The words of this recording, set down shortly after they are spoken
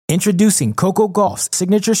Introducing Coco Gauff's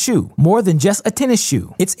signature shoe, more than just a tennis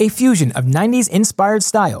shoe. It's a fusion of 90s-inspired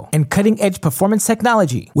style and cutting-edge performance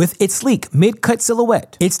technology. With its sleek mid-cut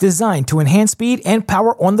silhouette, it's designed to enhance speed and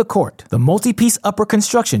power on the court. The multi-piece upper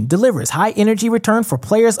construction delivers high-energy return for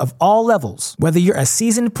players of all levels. Whether you're a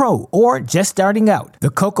seasoned pro or just starting out, the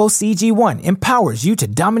Coco CG1 empowers you to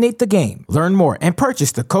dominate the game. Learn more and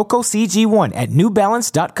purchase the Coco CG1 at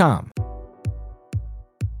NewBalance.com.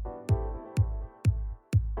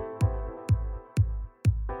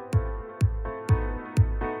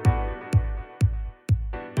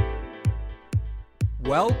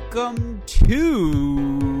 Welcome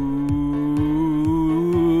to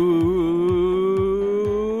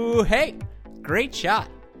Hey, Great Shot.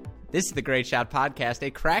 This is the Great Shot Podcast,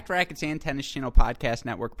 a Cracked Racquets and Tennis Channel Podcast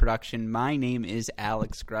Network production. My name is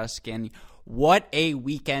Alex Gruskin. What a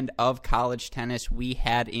weekend of college tennis we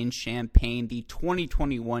had in Champaign. The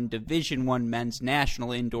 2021 Division I Men's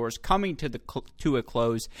National Indoors coming to a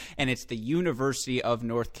close, and it's the University of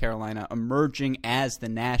North Carolina emerging as the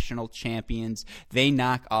national champions. They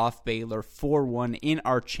knock off Baylor 4-1 in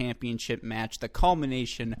our championship match, the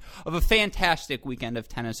culmination of a fantastic weekend of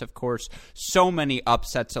tennis, of course. So many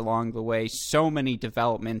upsets along the way, so many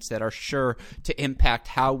developments that are sure to impact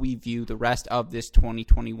how we view the rest of this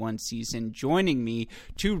 2021 season. Joining me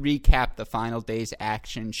to recap the final day's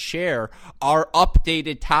action, share our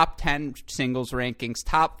updated top 10 singles rankings,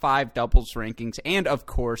 top 5 doubles rankings, and of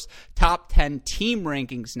course, top 10 team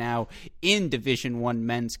rankings now in Division I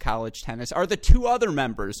men's college tennis are the two other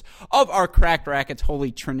members of our Cracked Racquets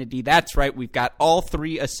Holy Trinity. That's right, we've got all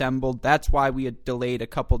three assembled. That's why we had delayed a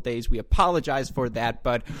couple days. We apologize for that,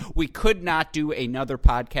 but we could not do another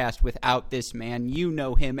podcast without this man. You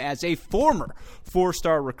know him as a former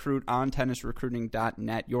four-star recruit on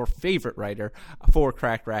tennisrecruiting.net, your favorite writer for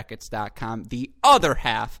crackedrackets.com, the other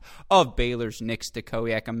half of Baylor's Nick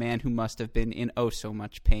Stachowiak, a man who must have been in oh so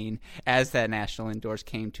much pain as that national indoors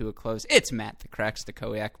came to a close. It's Matt the Crack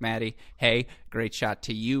Stachowiak. Matty, hey, great shot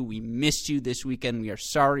to you. We missed you this weekend. We are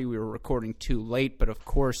sorry we were recording too late, but of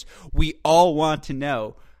course, we all want to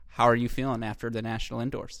know, how are you feeling after the national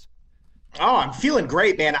indoors? Oh, I'm feeling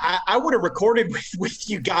great, man. I would have recorded with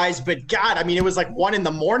you guys, but God, I mean, it was like 1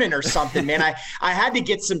 a.m. or something, man. I had to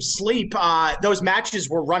get some sleep. Those matches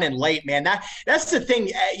were running late, man. That's the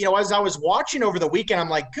thing. As I was watching over the weekend, I'm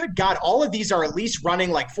like, good God, all of these are at least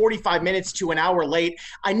running like 45 minutes to an hour late.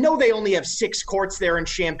 I know they only have 6 courts there in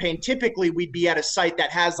Champaign. Typically, we'd be at a site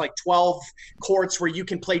that has like 12 courts where you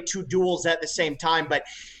can play 2 duels at the same time. But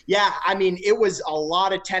yeah, I mean, it was a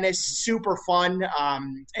lot of tennis, super fun,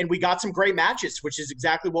 and we got some great matches, which is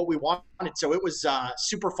exactly what we wanted. So it was a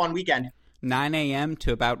super fun weekend. 9 a.m.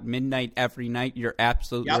 to about midnight every night. You're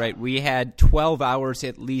absolutely right. We had 12 hours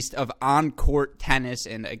at least of on-court tennis,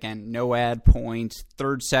 and again, no ad points,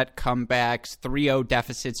 third set comebacks, 3-0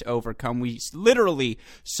 deficits overcome. We literally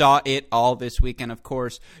saw it all this weekend. Of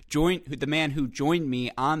course, the man who joined me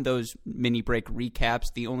on those mini break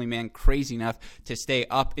recaps, the only man crazy enough to stay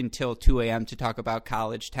up until 2 a.m. to talk about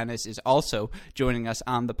college tennis, is also joining us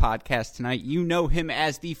on the podcast tonight. You know him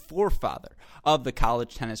as the forefather of the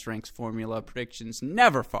college tennis ranks formula predictions,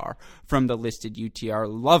 never far from the listed UTR,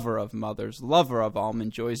 lover of mothers, lover of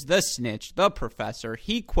almond joys, the snitch, the professor.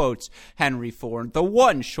 He quotes Henry Ford, the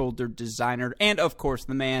one-shouldered designer, and of course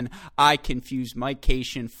the man I confuse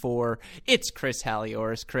Mikecation for. It's Chris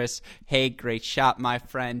Halioris. Chris, hey, great shot, my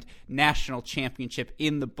friend. National championship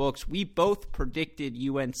in the books. We both predicted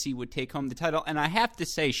UNC would take home the title, and I have to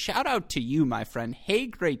say, shout out to you, my friend. Hey,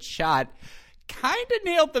 great shot. Kind of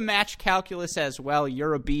nailed the match calculus as well.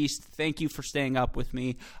 You're a beast. Thank you for staying up with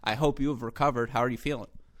me. I hope you have recovered. How are you feeling?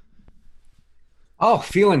 Oh,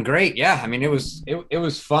 feeling great. Yeah. I mean, it was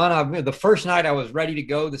fun. The first night I was ready to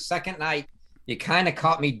go. The second night, you kind of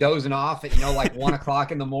caught me dozing off at, like 1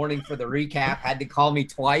 o'clock in the morning for the recap. Had to call me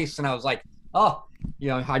twice. And I was like, oh,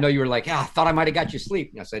 I know you were like, I thought I might have got you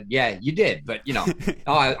sleep. And I said, yeah, you did. But,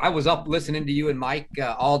 I was up listening to you and Mike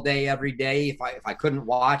all day, every day. If I couldn't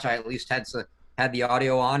watch, I at least had the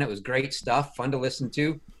audio on. It was great stuff, fun to listen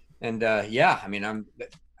to. And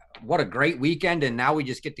what a great weekend. And now we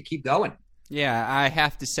just get to keep going. Yeah, I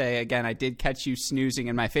have to say, again, I did catch you snoozing,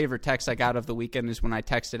 and my favorite text I got of the weekend is when I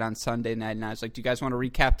texted on Sunday night, and I was like, do you guys want to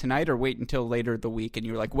recap tonight or wait until later the week? And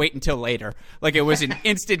you were like, wait until later. Like, it was an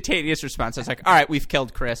instantaneous response. I was like, all right, we've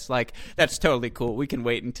killed Chris. Like, that's totally cool. We can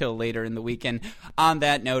wait until later in the weekend. On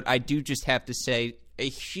that note, I do just have to say a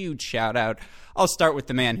huge shout-out. I'll start with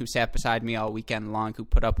the man who sat beside me all weekend long, who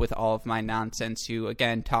put up with all of my nonsense, who,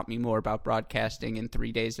 again, taught me more about broadcasting in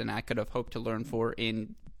 3 days than I could have hoped to learn for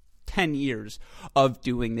in 10 years of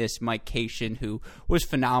doing this. Mike Cation, who was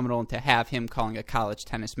phenomenal, and to have him calling a college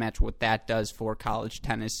tennis match, what that does for college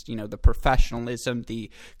tennis, the professionalism, the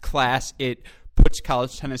class it puts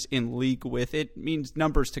college tennis in league with, it means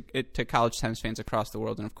numbers to college tennis fans across the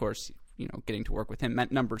world. And of course, getting to work with him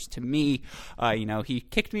meant numbers to me. He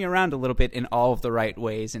kicked me around a little bit in all of the right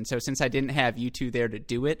ways. And so since I didn't have you two there to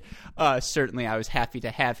do it, certainly I was happy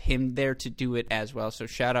to have him there to do it as well. So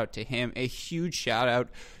shout out to him. A huge shout out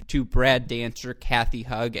to Brad Dancer, Kathy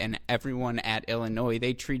Hug, and everyone at Illinois.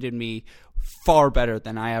 They treated me far better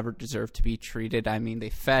than I ever deserved to be treated. I mean, they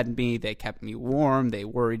fed me, they kept me warm, they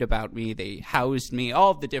worried about me, they housed me, all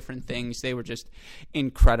of the different things. They were just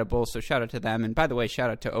incredible. So shout out to them. And by the way, shout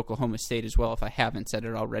out to Oklahoma State as well, if I haven't said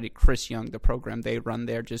it already. Chris Young, the program they run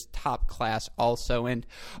there, just top class also. And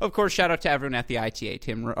of course, shout out to everyone at the ITA,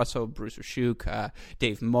 Tim Russell, Bruce Rashuk,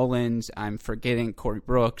 Dave Mullins. I'm forgetting Corey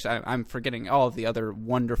Brooks. I'm forgetting all of the other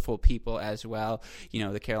wonderful people as well.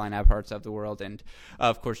 The Caroline Ebharts of the world. And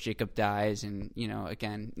of course, Jacob Dyes. And,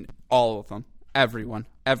 again, all of them, everyone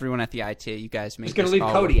at the ITA, you guys make this. Just going to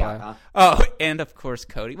leave Cody out, huh? Oh, and of course,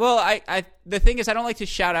 Cody. Well, the thing is, I don't like to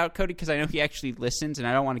shout out Cody because I know he actually listens, and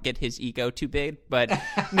I don't want to get his ego too big. But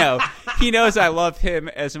no, he knows I love him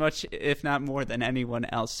as much, if not more, than anyone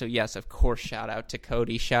else. So yes, of course, shout out to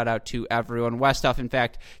Cody. Shout out to everyone. Westhoff, in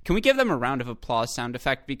fact, can we give them a round of applause sound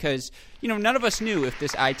effect? Because, none of us knew if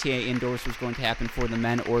this ITA indoors was going to happen for the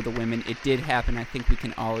men or the women. It did happen. I think we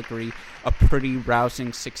can all agree. A pretty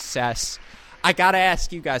rousing success. I got to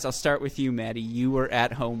ask you guys, I'll start with you, Maddie. You were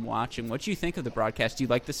at home watching. What do you think of the broadcast? Do you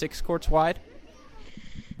like the 6 courts wide?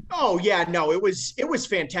 Oh, yeah, no, it was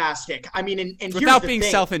fantastic. I mean, and without being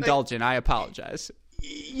self-indulgent, I apologize.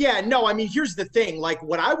 Yeah, no, I mean, here's the thing. Like,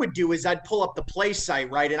 what I would do is I'd pull up the play site,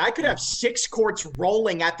 right? And I could have 6 courts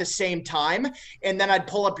rolling at the same time. And then I'd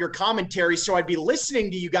pull up your commentary. So I'd be listening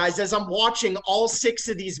to you guys as I'm watching all 6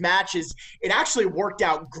 of these matches. It actually worked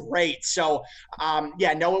out great. So,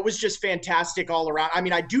 it was just fantastic all around. I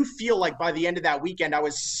mean, I do feel like by the end of that weekend, I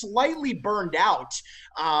was slightly burned out.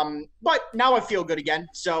 But now I feel good again.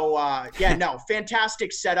 So,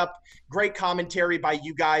 fantastic setup. Great commentary by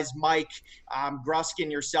you guys, Mike,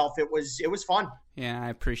 Gruskin, yourself. It was fun. Yeah, I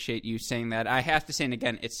appreciate you saying that. I have to say, and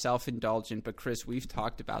again, it's self-indulgent, but Chris, we've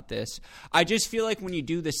talked about this. I just feel like when you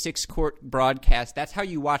do the 6-court broadcast, that's how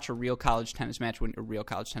you watch a real college tennis match.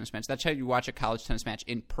 That's how you watch a college tennis match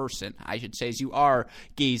in person, I should say, as you are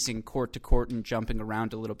gazing court to court and jumping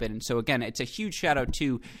around a little bit. And so, again, it's a huge shout-out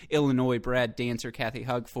to Illinois, Brad Dancer, Kathy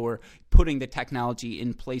Hug, for putting the technology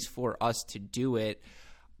in place for us to do it.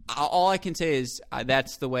 All I can say is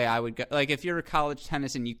that's the way I would go. Like, if you're a college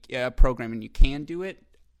tennis and program and you can do it,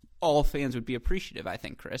 all fans would be appreciative, I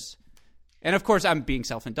think, Chris. And of course, I'm being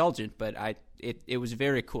self-indulgent, but it was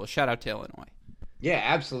very cool. Shout out to Illinois. Yeah,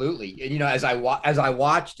 absolutely. As I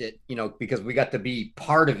watched it, because we got to be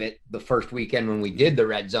part of it the first weekend when we did the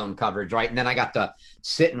Red Zone coverage, right? And then I got to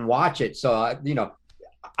sit and watch it. So,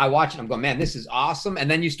 I watch it. I'm going, man, this is awesome. And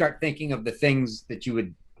then you start thinking of the things that you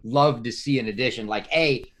would love to see in addition. Like,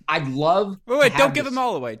 I'd love. Wait, don't give them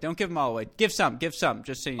all away. Don't give them all away. Give some. Just so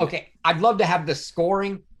you know. Okay, I'd love to have the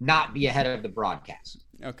scoring not be ahead of the broadcast.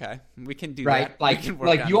 Okay, we can do right?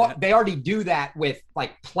 that. They already do that with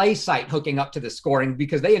like PlaySite hooking up to the scoring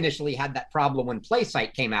because they initially had that problem when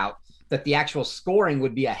PlaySite came out that the actual scoring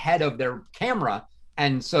would be ahead of their camera.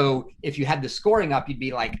 And so if you had the scoring up, you'd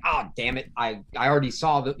be like, oh, damn it. I already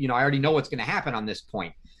saw I already know what's going to happen on this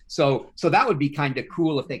point. So that would be kind of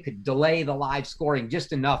cool if they could delay the live scoring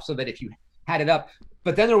just enough so that if you had it up,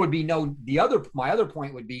 but then there would be my other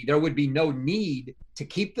point would be there would be no need to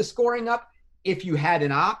keep the scoring up if you had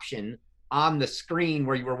an option on the screen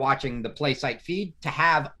where you were watching the PlaySite feed to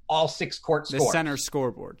have all 6 court scores. The center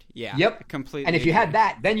scoreboard. Yeah. Yep. Completely. And if you had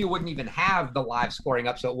that, then you wouldn't even have the live scoring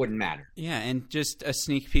up, so it wouldn't matter. Yeah, and just a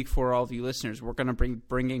sneak peek for all of you listeners, we're going to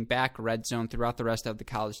bringing back Red Zone throughout the rest of the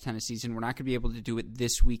college tennis season. We're not going to be able to do it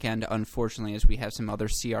this weekend, unfortunately, as we have some other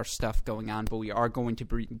CR stuff going on, but we are going to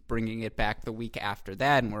be bringing it back the week after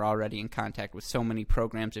that, and we're already in contact with so many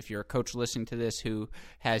programs. If you're a coach listening to this who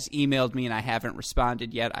has emailed me and I haven't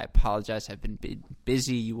responded yet, I apologize. I've been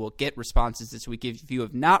busy. You will get responses this week. If you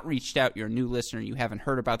have not reached out, you're a new listener, you haven't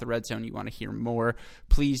heard about the Red Zone, you want to hear more,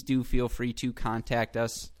 please do feel free to contact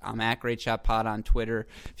us. I'm at Great Shot Pod on Twitter.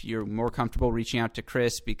 If you're more comfortable reaching out to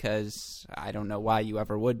Chris, because I don't know why you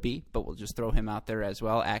ever would be, but we'll just throw him out there as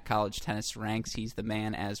well, at College Tennis Ranks. He's the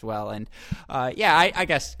man as well. And I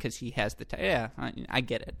guess because he has the I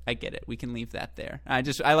get it. We can leave that there.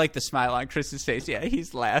 I like the smile on Chris's face. Yeah,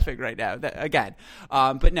 he's laughing right now.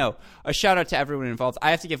 But no, a shout out to everyone involved. I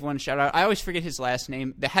have to give one shout out. I always forget his last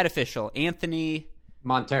name. The head official, Anthony.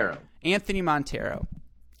 Montero. Anthony Montero.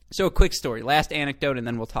 So a quick story, last anecdote, and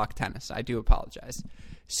then we'll talk tennis. I do apologize.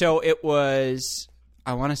 So it was,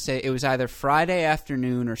 I want to say it was either Friday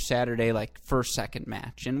afternoon or Saturday, like first, second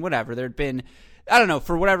match. And whatever, there'd been, I don't know,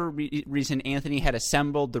 for whatever reason, Anthony had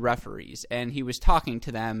assembled the referees, and he was talking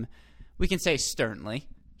to them, we can say sternly.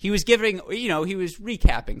 He was giving, he was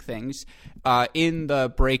recapping things in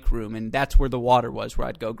the break room, and that's where the water was, where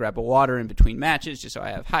I'd go grab a water in between matches just so I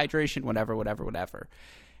have hydration, whatever.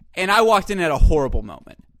 And I walked in at a horrible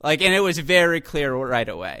moment. And it was very clear right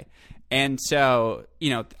away. And so,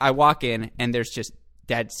 I walk in, and there's just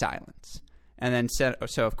dead silence. And then,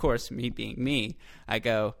 so of course, me being me, I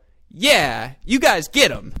go, yeah, you guys get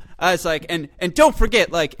him. I was like, and don't forget,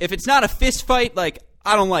 if it's not a fist fight,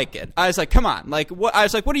 I don't like it. I was like, come on. What? I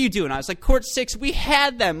was like, what are you doing? I was like, court 6, we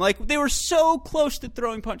had them. They were so close to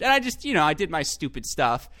throwing punch. And I just, I did my stupid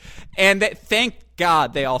stuff. And thank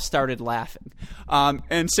God they all started laughing.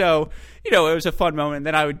 And so, it was a fun moment. And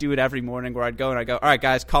then I would do it every morning where I'd go, all right,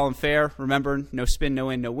 guys, call them fair. Remember, no spin, no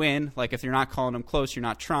in, no win. If you're not calling them close, you're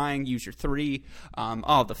not trying. Use your 3.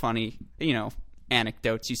 All the funny,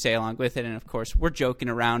 anecdotes you say along with it. And of course, we're joking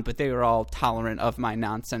around, but they were all tolerant of my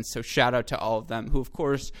nonsense. So shout out to all of them who, of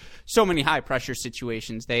course, so many high pressure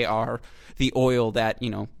situations, they are the oil that,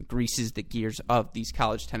 greases the gears of these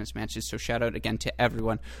college tennis matches. So shout out again to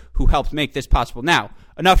everyone who helped make this possible. Now,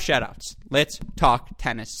 enough shout outs. Let's talk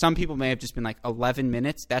tennis. Some people may have just been 11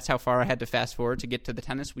 minutes. That's how far I had to fast forward to get to the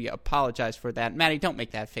tennis. We apologize for that. Maddie, don't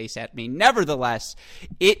make that face at me. Nevertheless,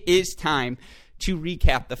 it is time to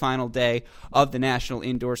recap the final day of the National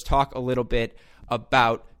Indoors, talk a little bit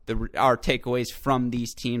about our takeaways from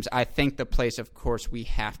these teams. I think the place, of course, we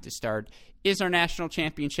have to start is our national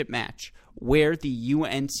championship match, where the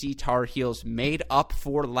UNC Tar Heels made up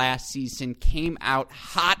for last season, came out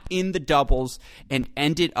hot in the doubles, and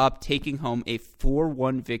ended up taking home a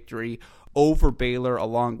 4-1 victory over Baylor,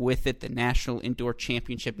 along with it, the National Indoor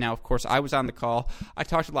Championship. Now, of course, I was on the call. I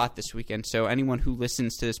talked a lot this weekend, so anyone who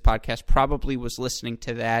listens to this podcast probably was listening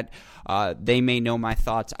to that. They may know my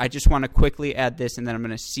thoughts. I just want to quickly add this, and then I'm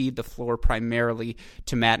going to cede the floor primarily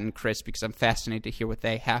to Matt and Chris because I'm fascinated to hear what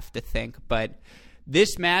they have to think. But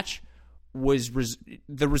this match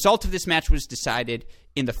the result of this match was decided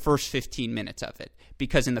in the first 15 minutes of it,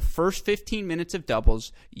 because in the first 15 minutes of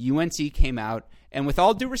doubles, UNC came out, and with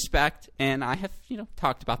all due respect, and I have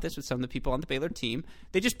talked about this with some of the people on the Baylor team,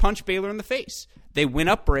 they just punched Baylor in the face. They went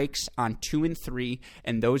up breaks on 2 and 3,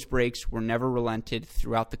 and those breaks were never relented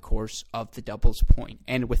throughout the course of the doubles point.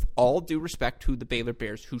 And with all due respect to the Baylor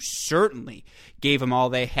Bears, who certainly gave them all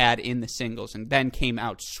they had in the singles and then came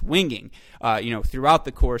out swinging, throughout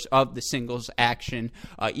the course of the singles action,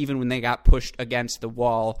 even when they got pushed against the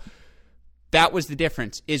wall. That was the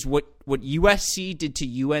difference, is what USC did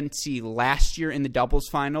to UNC last year in the doubles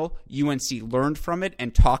final. UNC learned from it,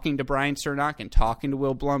 and talking to Brian Cernock and talking to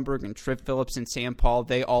Will Blumberg and Tripp Phillips and Sam Paul,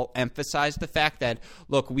 they all emphasized the fact that,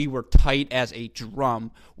 look, we were tight as a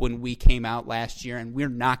drum when we came out last year, and we're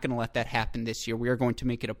not going to let that happen this year. We are going to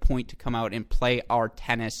make it a point to come out and play our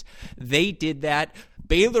tennis. They did that.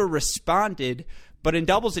 Baylor responded. But in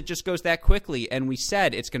doubles, it just goes that quickly. And we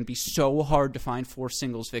said it's going to be so hard to find 4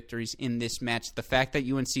 singles victories in this match. The fact that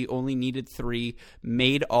UNC only needed 3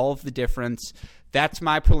 made all of the difference. That's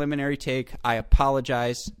my preliminary take. I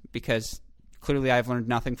apologize because clearly I've learned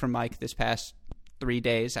nothing from Mike this past 3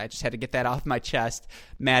 days. I just had to get that off my chest.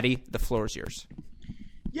 Maddie, the floor is yours.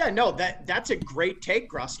 Yeah, no, that's a great take,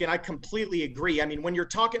 Gruskin. I completely agree. I mean, when you're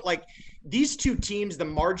talking these two teams, the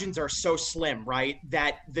margins are so slim, right?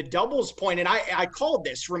 That the doubles point, and I called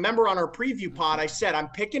this, remember on our preview pod, I said, I'm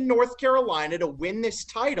picking North Carolina to win this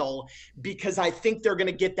title because I think they're going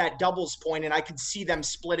to get that doubles point, and I could see them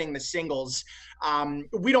splitting the singles.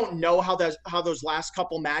 We don't know how those last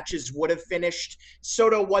couple matches would have finished.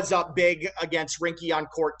 Soto was up big against Rinke on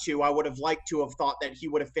court 2. I would have liked to have thought that he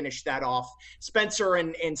would have finished that off. Spencer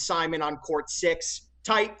and Simon on court 6.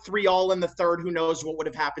 Tight, 3-all in the third. Who knows what would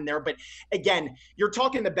have happened there? But again, you're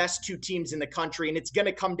talking the best 2 teams in the country, and it's going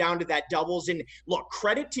to come down to that doubles. And look,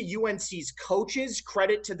 credit to UNC's coaches,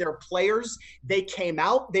 credit to their players. They came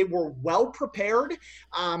out, they were well prepared,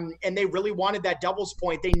 and they really wanted that doubles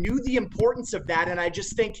point. They knew the importance of that, and I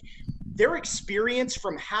just think their experience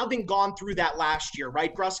from having gone through that last year,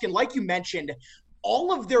 right, Gruskin? Like you mentioned,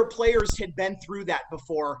 all of their players had been through that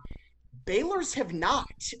before. Baylor's have not.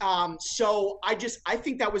 So I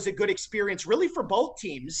think that was a good experience really for both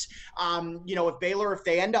teams. If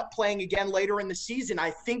they end up playing again later in the season,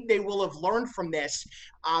 I think they will have learned from this,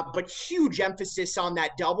 but huge emphasis on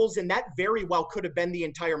that doubles. And that very well could have been the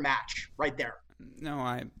entire match right there.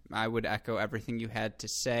 No, I would echo everything you had to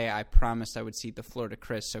say. I promised I would cede the floor to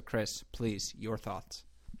Chris. So, Chris, please, your thoughts.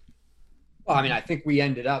 Well, I mean, I think we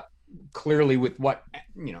ended up clearly with what,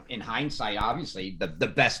 in hindsight, obviously, the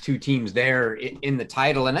best two teams there in the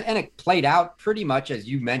title. And it played out pretty much, as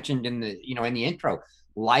you mentioned in the intro,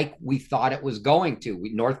 like we thought it was going to.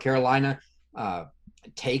 North Carolina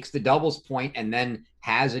takes the doubles point and then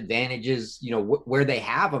has advantages, where they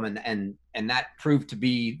have them. And that proved to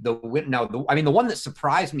be the win. Now, the one that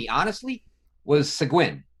surprised me, honestly, was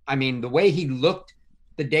Seguin. I mean, the way he looked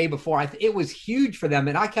the day before, it was huge for them.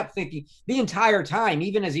 And I kept thinking the entire time,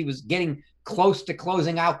 even as he was getting close to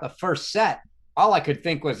closing out the first set, all I could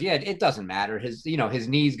think was, it doesn't matter. His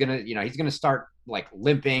knee's going to, he's going to start like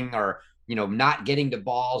limping or, not getting to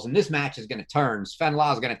balls. And this match is going to turn. Sven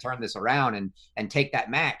Law is going to turn this around and take that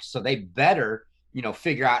match. So they better,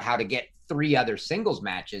 figure out how to get 3 other singles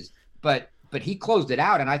matches. But he closed it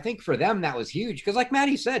out. And I think for them, that was huge. Because like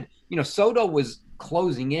Maddie said, Soto was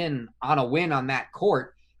closing in on a win on that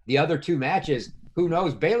court. The other 2 matches, who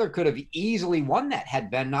knows? Baylor could have easily won that had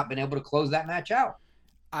Ben not been able to close that match out.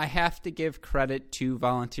 I have to give credit to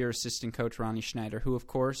volunteer assistant coach Ronnie Schneider, who, of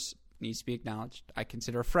course, needs to be acknowledged. I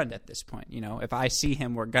consider a friend at this point. If I see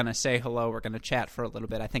him, we're going to say hello. We're going to chat for a little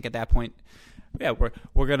bit. I think at that point,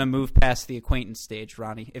 we're going to move past the acquaintance stage,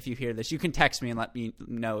 Ronnie. If you hear this, you can text me and let me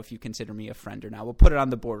know if you consider me a friend or not. We'll put it on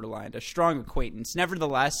the borderline, a strong acquaintance.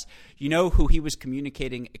 Nevertheless, who he was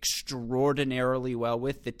communicating extraordinarily well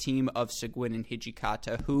with? The team of Seguin and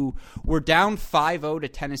Hijikata, who were down 5-0 to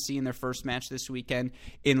Tennessee in their first match this weekend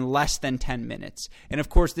in less than 10 minutes. And, of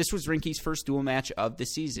course, this was Rinky's first dual match of the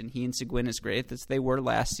season. He and Seguin, as great as they were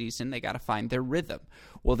last season, they got to find their rhythm.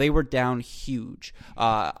 Well, they were down huge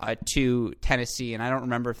to Tennessee, and I don't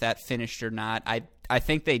remember if that finished or not. I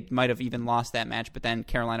think they might have even lost that match, but then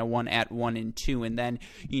Carolina won at 1-2, and then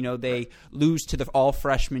they lose to the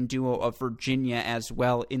all-freshman duo of Virginia as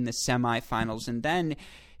well in the semifinals, and then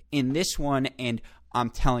in this one, and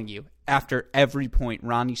I'm telling you, after every point,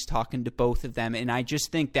 Ronnie's talking to both of them, and I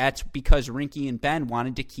just think that's because Rinky and Ben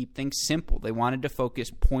wanted to keep things simple. They wanted to focus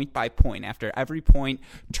point by point. After every point,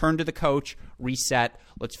 turn to the coach, reset,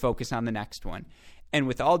 let's focus on the next one. And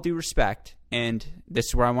with all due respect, and this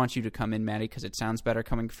is where I want you to come in, Maddie, because it sounds better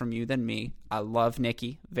coming from you than me. I love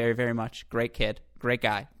Nicky very, very much. Great kid, great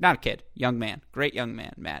guy. Not a kid, young man. Great young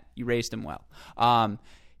man, Matt. You raised him well.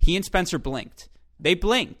 He and Spencer blinked. They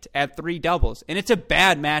blinked at 3 doubles, and it's a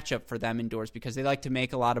bad matchup for them indoors because they like to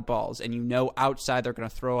make a lot of balls, and outside they're going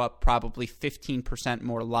to throw up probably 15%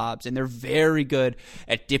 more lobs, and they're very good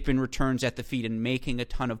at dipping returns at the feet and making a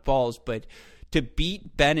ton of balls, but to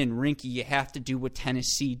beat Ben and Rinky, you have to do what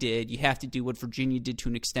Tennessee did. You have to do what Virginia did to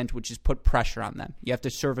an extent, which is put pressure on them. You have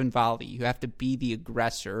to serve and volley. You have to be the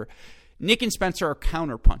aggressor. Nick and Spencer are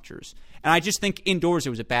counterpunchers, and I just think indoors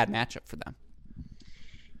it was a bad matchup for them.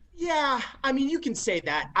 Yeah, I mean, you can say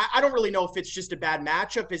that. I don't really know if it's just a bad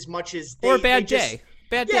matchup as much as or a bad day.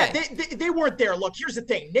 Bad day. They weren't there. Look, here's the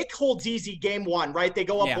thing. Nick holds easy game 1, right? They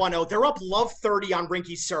go up 1-0. They're up love 30 on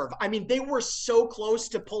Rinky's serve. I mean, they were so close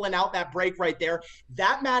to pulling out that break right there.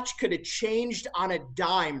 That match could have changed on a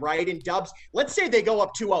dime, right? In dubs, let's say they go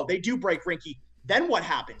up 2-0. They do break Rinky. Then what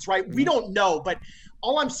happens, right? We don't know, but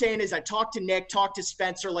all I'm saying is I talked to Nick, talked to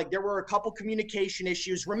Spencer. Like, there were a couple communication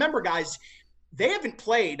issues. Remember, guys, they haven't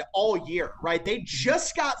played all year, right? They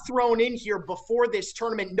just got thrown in here before this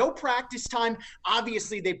tournament. No practice time.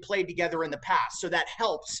 Obviously, they played together in the past, so that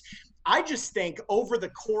helps. I just think over the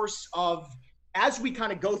course of as we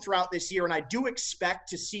kind of go throughout this year, and I do expect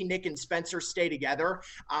to see Nick and Spencer stay together,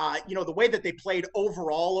 the way that they played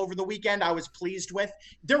overall over the weekend, I was pleased with.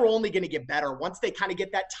 They're only going to get better once they kind of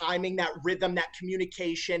get that timing, that rhythm, that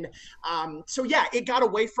communication. So, yeah, it got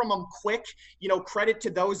away from them quick. Credit to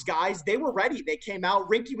those guys. They were ready. They came out.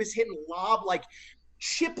 Rinky was hitting lob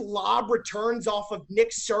chip lob returns off of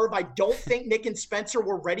Nick's serve. I don't think Nick and Spencer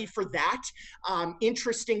were ready for that.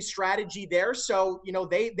 Interesting strategy there. So,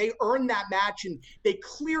 they earned that match, and they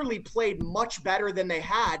clearly played much better than they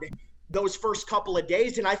had those first couple of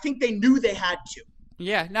days. And I think they knew they had to.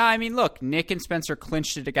 Yeah, no, I mean, look, Nick and Spencer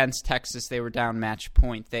clinched it against Texas. They were down match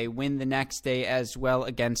point. They win the next day as well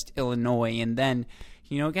against Illinois. And then,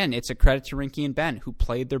 again, it's a credit to Rinky and Ben, who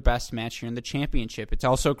played their best match here in the championship. It's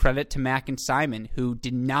also a credit to Mac and Simon, who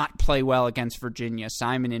did not play well against Virginia.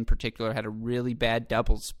 Simon, in particular, had a really bad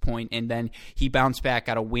doubles point, and then he bounced back,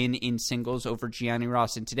 got a win in singles over Gianni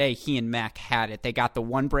Ross. And today, he and Mac had it. They got the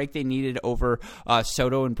one break they needed over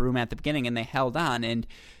Soto and Broom at the beginning, and they held on. And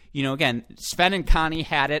again, Sven and Connie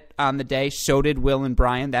had it on the day. So did Will and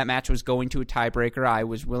Brian. That match was going to a tiebreaker. I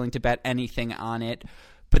was willing to bet anything on it.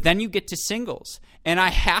 But then you get to singles. And I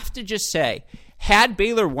have to just say, Had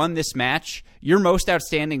Baylor won this match, your most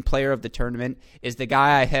outstanding player of the tournament is the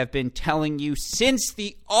guy I have been telling you since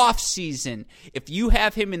the offseason. If you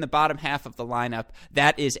have him in the bottom half of the lineup,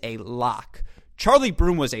 that is a lock. Charlie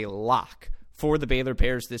Broome was a lock for the Baylor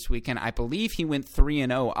Bears this weekend. I believe he went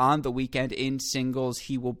 3-0 on the weekend in singles.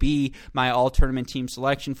 He will be my all-tournament team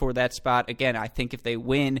selection for that spot. Again, I think if they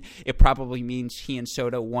win, it probably means he and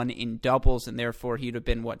Soto won in doubles, and therefore he'd have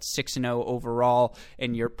been, 6-0 overall,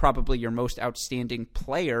 and you're probably your most outstanding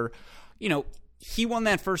player. He won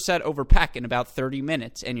that first set over Peck in about 30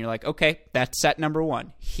 minutes, and you're like, okay, that's set number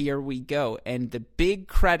one. Here we go. And the big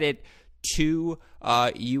credit to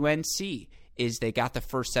UNC is they got the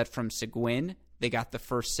first set from Seguin. They got the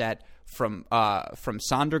first set from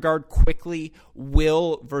Sondergaard quickly.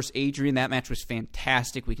 Will versus Adrian, that match was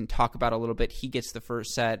fantastic. We can talk about it a little bit. He gets the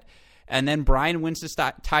first set. And then Brian wins the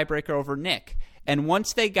tiebreaker over Nick. And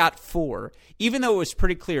once they got 4, even though it was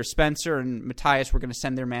pretty clear Spencer and Matthias were going to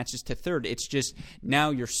send their matches to third, it's just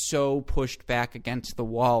now you're so pushed back against the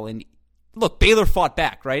wall. And look, Baylor fought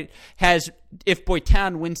back, right? If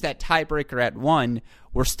Boitan wins that tiebreaker at 1,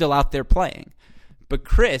 we're still out there playing. But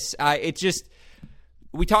Chris,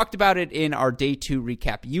 we talked about it in our day 2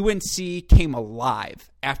 recap. UNC came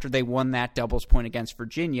alive after they won that doubles point against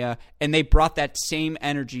Virginia, and they brought that same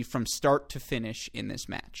energy from start to finish in this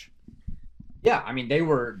match. Yeah, I mean they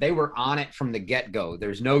were on it from the get-go.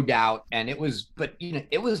 There's no doubt, and it was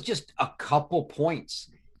just a couple points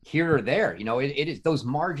here or there. It is, those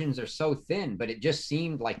margins are so thin, but it just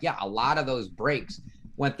seemed like a lot of those breaks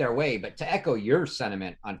went their way. But to echo your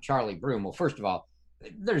sentiment on Charlie Broome, well, first of all,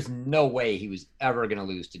 there's no way he was ever going to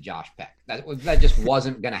lose to Josh Peck. That just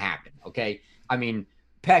wasn't going to happen. Okay, I mean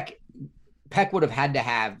Peck would have had to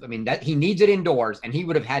have. I mean that he needs it indoors, and he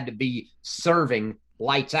would have had to be serving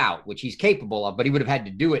lights out, which he's capable of, but he would have had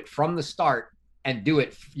to do it from the start and do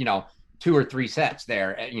it, 2 or 3 sets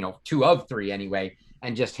there, 2 of 3 anyway,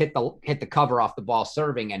 and just hit the cover off the ball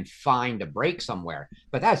serving and find a break somewhere.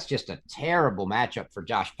 But that's just a terrible matchup for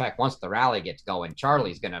Josh Peck. Once the rally gets going,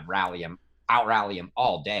 Charlie's going to out rally him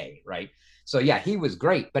all day, right? So yeah, he was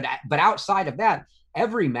great. But outside of that,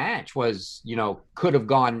 every match was, could have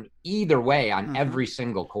gone either way on every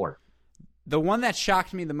single court. The one that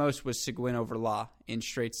shocked me the most was Seguin over Law in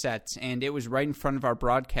straight sets, and it was right in front of our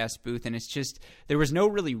broadcast booth, and it's just there was no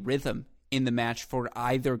really rhythm in the match for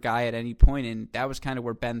either guy at any point, and that was kind of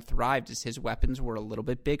where Ben thrived, is his weapons were a little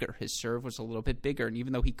bit bigger. His serve was a little bit bigger, and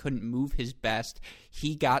even though he couldn't move his best,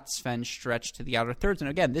 he got Sven stretched to the outer thirds. And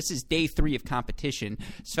again, this is day 3 of competition.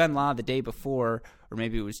 Sven Law the day before, or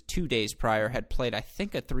maybe it was 2 days prior, had played, I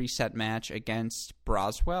think, a 3-set match against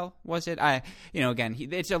Broswell, was it? Again,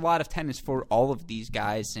 it's a lot of tennis for all of these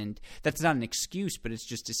guys, and that's not an excuse, but it's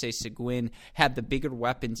just to say Seguin had the bigger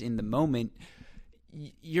weapons in the moment.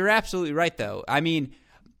 You're absolutely right, though. I mean,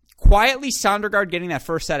 quietly Sondergaard getting that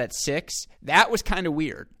first set at 6, that was kind of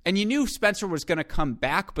weird. And you knew Spencer was going to come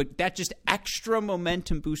back, but that just extra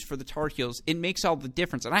momentum boost for the Tar Heels, it makes all the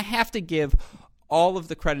difference. And I have to give all of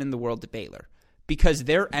the credit in the world to Baylor, because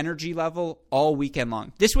their energy level all weekend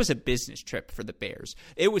long, this was a business trip for the Bears.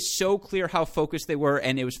 It was so clear how focused they were,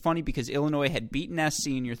 and it was funny because Illinois had beaten SC,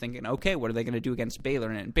 and you're thinking, okay, what are they going to do against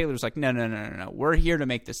Baylor? And Baylor was like, no. We're here to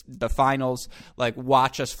make this the finals. Like,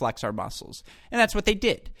 watch us flex our muscles. And that's what they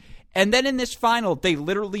did. And then in this final, they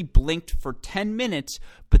literally blinked for 10 minutes,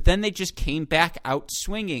 but then they just came back out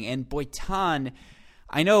swinging. And Boitan,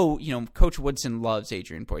 I know, Coach Woodson loves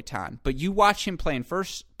Adrian Boitan, but you watch him play in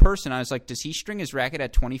first person, I was like, does he string his racket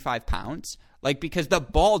at 25 pounds? Because the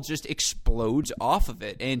ball just explodes off of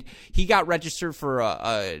it. And he got registered for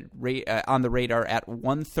on the radar at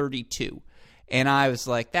 132. And I was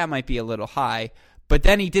like, that might be a little high. But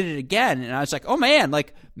then he did it again, and I was like, oh, man,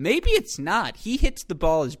 maybe it's not. He hits the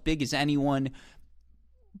ball as big as anyone,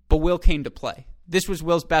 but Will came to play. This was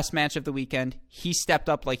Will's best match of the weekend. He stepped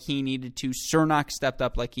up like he needed to. Cernak stepped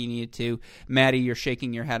up like he needed to. Maddie, you're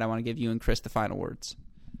shaking your head. I want to give you and Chris the final words.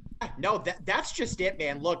 No, that's just it,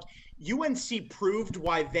 man. Look, UNC proved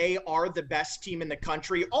why they are the best team in the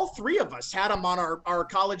country. All 3 of us had them on our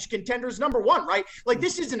college contenders #1, right?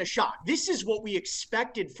 This isn't a shock. This is what we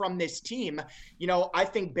expected from this team. I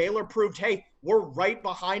think Baylor proved, hey, we're right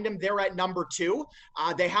behind them. They're at #2.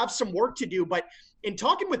 They have some work to do, but in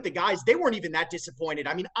talking with the guys, they weren't even that disappointed.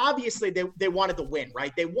 I mean, obviously they wanted to win,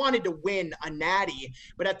 right? They wanted to win a natty,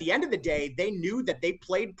 but at the end of the day, they knew that they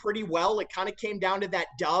played pretty well. It kind of came down to that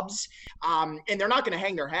dubs, and they're not going to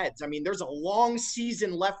hang their heads. I mean, there's a long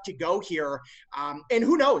season left to go here, and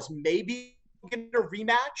who knows, maybe get a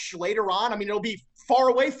rematch later on. I mean, it'll be far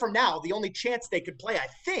away from now. The only chance they could play, I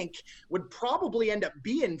think, would probably end up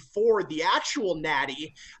being for the actual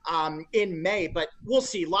Natty in May. But we'll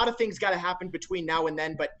see. A lot of things got to happen between now and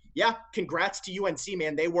then. But yeah, congrats to UNC,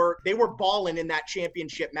 man. They were balling in that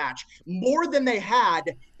championship match more than they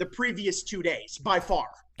had the previous 2 days by far.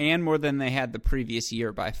 And more than they had the previous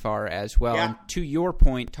year by far as well. Yeah. And to your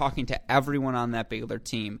point, talking to everyone on that Baylor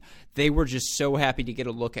team, they were just so happy to get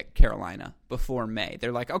a look at Carolina before May.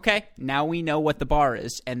 They're like, okay, now we know what the bar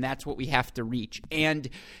is, and that's what we have to reach. And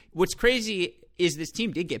what's crazy is this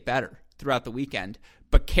team did get better throughout the weekend,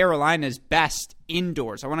 but Carolina's best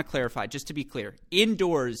indoors, I want to clarify, just to be clear,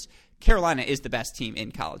 indoors, Carolina is the best team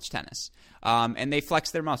in college tennis. And they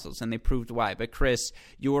flexed their muscles, and they proved why. But, Chris,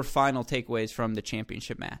 your final takeaways from the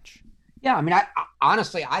championship match. Yeah, I mean, I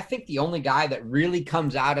honestly, I think the only guy that really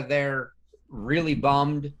comes out of there really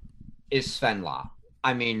bummed is Sven Law.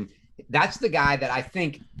 I mean, that's the guy that I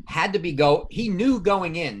think had to be he knew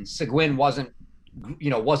going in Seguin wasn't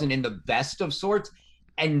in the best of sorts.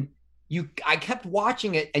 And I kept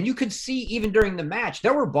watching it, and you could see even during the match,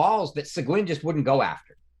 there were balls that Seguin just wouldn't go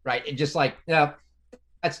after. Right. It just like, yeah,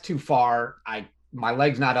 that's too far. My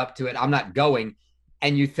leg's not up to it. I'm not going.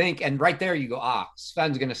 And you think, and right there you go,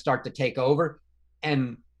 Sven's going to start to take over.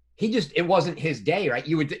 And it wasn't his day, right?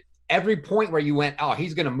 Every point where you went,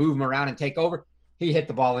 he's going to move him around and take over. He hit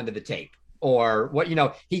the ball into the tape or what,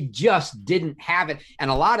 he just didn't have it. And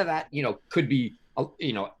a lot of that, could be,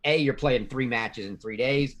 A, you're playing 3 matches in 3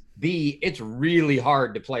 days. B, it's really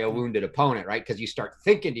hard to play a wounded opponent, right? Because you start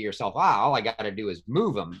thinking to yourself, all I got to do is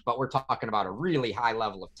move them. But we're talking about a really high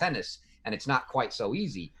level of tennis, and it's not quite so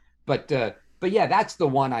easy. But yeah, that's the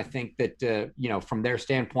one I think that, from their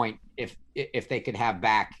standpoint, if they could have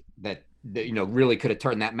back that really could have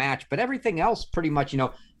turned that match. But everything else pretty much,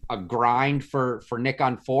 a grind for Nick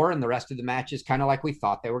on 4, and the rest of the matches kind of like we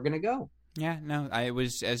thought they were going to go. Yeah, no, it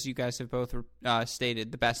was, as you guys have both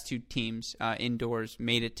stated, the best 2 teams indoors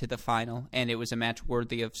made it to the final, and it was a match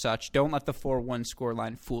worthy of such. Don't let the 4-1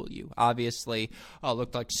 scoreline fool you. Obviously, it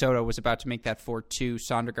looked like Soto was about to make that 4-2.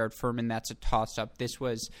 Sondergaard-Furman, that's a toss-up. This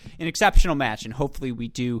was an exceptional match, and hopefully we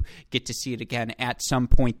do get to see it again at some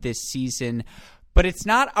point this season. But it's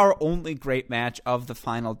not our only great match of the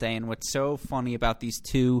final day. And what's so funny about these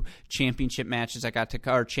 2 championship matches I got to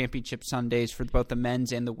cover, championship Sundays for both the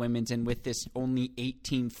men's and the women's, and with this only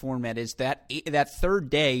 8-team format, is that third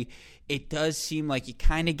day, it does seem like you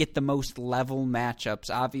kind of get the most level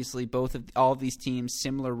matchups. Obviously, all of these teams,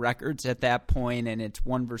 similar records at that point, and it's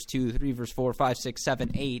 1 versus 2, 3 versus 4, 5, 6,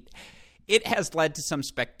 7, 8. It has led to some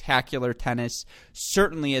spectacular tennis,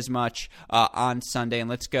 certainly as much on Sunday. And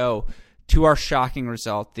let's go to our shocking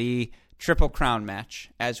result, the Triple Crown match,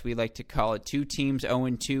 as we like to call it. 2 teams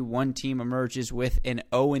 0-2. 1 team emerges with an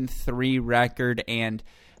 0-3 record, and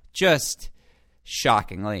just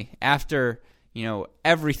shockingly, after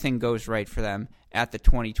everything goes right for them at the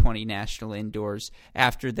 2020 National Indoors,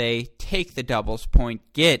 after they take the doubles point,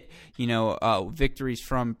 get victories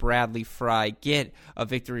from Bradley Fry, get a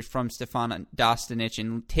victory from Stefan Dostanic,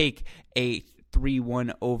 and take a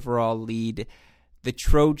 3-1 overall lead. The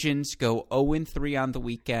Trojans go 0-3 on the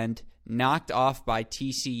weekend, knocked off by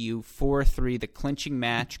TCU 4-3, the clinching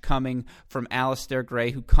match coming from Alistair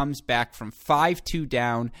Gray, who comes back from 5-2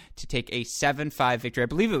 down to take a 7-5 victory. I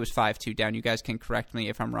believe it was 5-2 down. You guys can correct me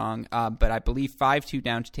if I'm wrong, but I believe 5-2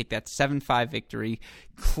 down to take that 7-5 victory.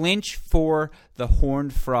 Clinch for the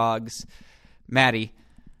Horned Frogs. Maddie,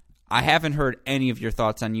 I haven't heard any of your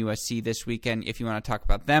thoughts on USC this weekend. If you want to talk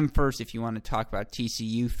about them first, if you want to talk about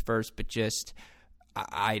TCU first, but just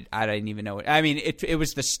I didn't even know it. I mean, it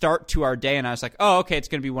was the start to our day, and I was like, oh, okay, it's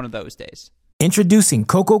going to be one of those days. Introducing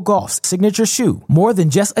Coco Gauff's signature shoe. More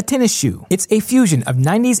than just a tennis shoe, it's a fusion of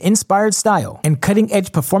 90s inspired style and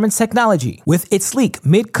cutting-edge performance technology. With its sleek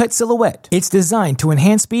mid-cut silhouette, it's designed to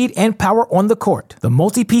enhance speed and power on the court. The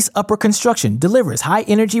multi-piece upper construction delivers high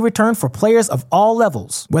energy return for players of all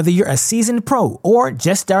levels. Whether you're a seasoned pro or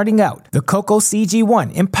just starting out, the Coco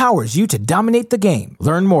CG1 empowers you to dominate the game.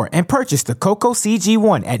 Learn more and purchase the Coco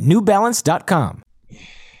CG1 at newbalance.com.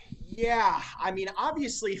 Yeah, I mean,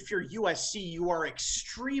 obviously, if you're USC, you are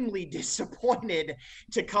extremely disappointed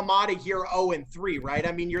to come out of here 0-3, right?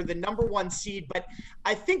 I mean, you're the number 1 seed, but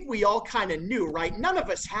I think we all kind of knew, right? None of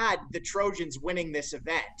us had the Trojans winning this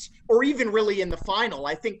event, or even really in the final.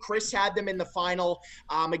 I think Chris had them in the final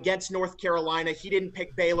against North Carolina. He didn't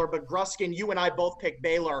pick Baylor, but Gruskin, you and I both picked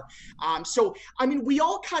Baylor. So, I mean, we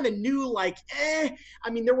all kind of knew, like, I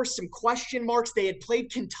mean, there were some question marks. They had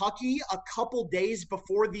played Kentucky a couple days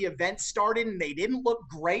before the event started, and they didn't look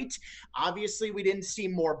great. Obviously, we didn't see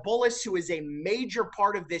Moore Bullis, who is a major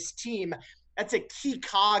part of this team. That's a key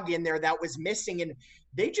cog in there that was missing, and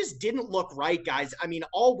they just didn't look right, guys. I mean,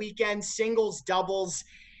 all weekend, singles, doubles,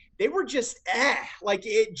 they were just like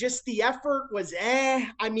it just the effort was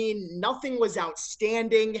I mean, nothing was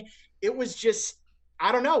outstanding. It was just,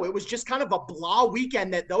 I don't know, it was just kind of a blah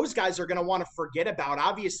weekend that those guys are going to want to forget about.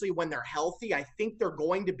 Obviously, when they're healthy, I think they're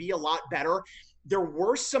going to be a lot better. There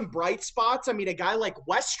were some bright spots. I mean, a guy like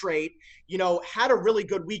Weststraight, had a really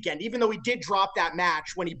good weekend, even though he did drop that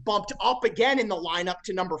match when he bumped up again in the lineup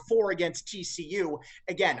to number 4 against TCU.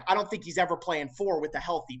 Again, I don't think he's ever playing 4 with a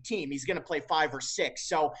healthy team. He's going to play 5 or 6.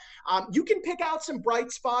 So you can pick out some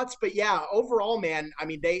bright spots, but yeah, overall, man, I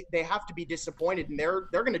mean, they have to be disappointed, and they're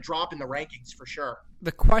going to drop in the rankings for sure.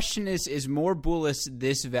 The question is Moore Bullis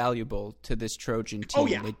this valuable to this Trojan team? Oh,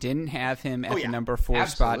 yeah. They didn't have him at the number 4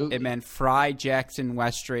 Absolutely. spot. It meant Fry, Jackson,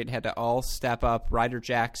 Weststraight had to all step up, Ryder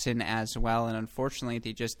Jackson as well, and unfortunately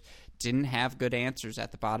they just didn't have good answers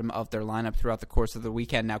at the bottom of their lineup throughout the course of the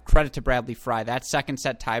weekend. Now, credit to Bradley Fry. That second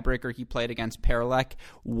set tiebreaker he played against Paralek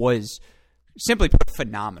was simply put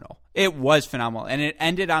phenomenal. It was phenomenal, and it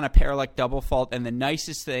ended on a Paralek double fault. And the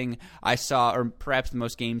nicest thing I saw, or perhaps the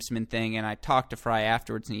most gamesman thing, and I talked to Fry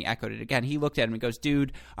afterwards, and he echoed it again. He looked at him and goes,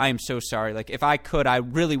 "Dude, I am so sorry. Like, if I could, I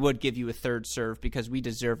really would give you a third serve because we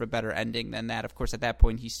deserve a better ending than that." Of course, at that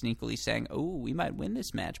point, he's sneakily saying, "Oh, we might win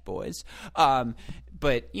this match, boys."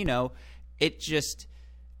 But it just.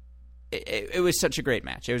 It was such a great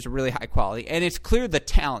match. It was really high quality. And it's clear the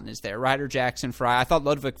talent is there. Ryder Jackson, Fry. I thought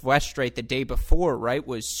Ludwig Weststraight the day before, right,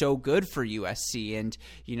 was so good for USC. And,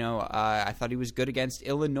 I thought he was good against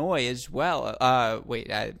Illinois as well.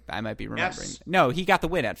 Wait, I might be remembering. Yes. No, he got the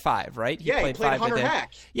win at 5, right? He played 5 Hunter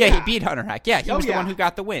Hack. Yeah, he beat Hunter Hack. Yeah, he was the yeah. one who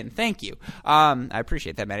got the win. Thank you. I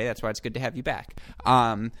appreciate that, Matty. That's why it's good to have you back.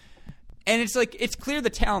 And it's like, it's clear the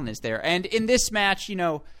talent is there. And in this match,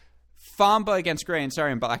 Famba against Gray, and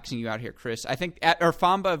sorry I'm boxing you out here, Chris. I think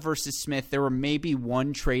Famba versus Smith, there were maybe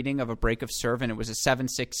one trading of a break of serve, and it was a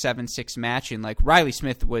 7-6, 7-6 match. And like Riley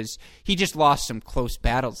Smith he just lost some close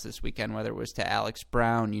battles this weekend, whether it was to Alex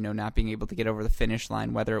Brown, not being able to get over the finish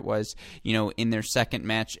line, whether it was, in their second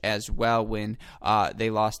match as well when they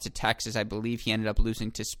lost to Texas. I believe he ended up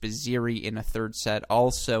losing to Spazzeri in a third set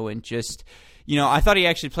also, and just. I thought he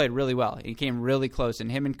actually played really well. He came really close. And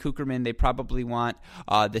him and Kucherman, they probably want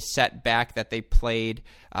the set back that they played,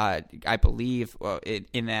 I believe,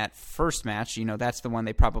 in that first match. That's the one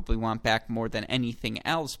they probably want back more than anything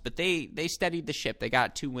else. But they steadied the ship. They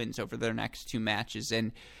got 2 wins over their next 2 matches.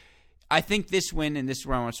 And I think this win, and this is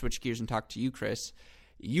where I want to switch gears and talk to you, Chris.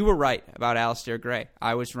 You were right about Alistair Gray.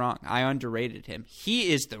 I was wrong. I underrated him.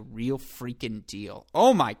 He is the real freaking deal.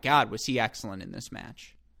 Oh, my God, was he excellent in this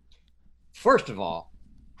match. First of all,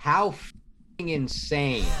 how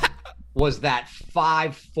insane was that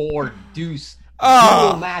 5-4 deuce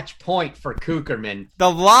dual match point for Kucherman? The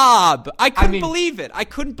lob. I couldn't believe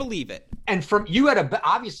it. And from you had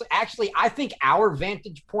obviously, actually, I think our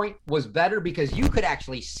vantage point was better because you could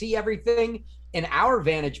actually see everything. In our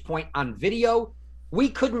vantage point on video, we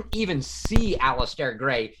couldn't even see Alistair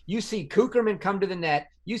Gray. You see Kucherman come to the net.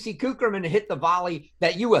 You see Kucherman hit the volley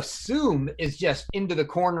that you assume is just into the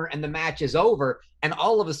corner and the match is over. And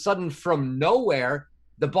all of a sudden, from nowhere,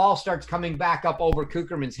 the ball starts coming back up over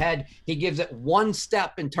Kucherman's head. He gives it one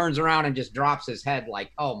step and turns around and just drops his head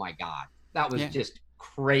like, oh, my God. That was just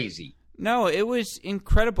crazy. No, it was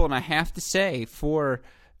incredible. And I have to say, for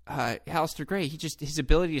Alistair Gray, his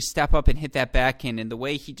ability to step up and hit that backhand and the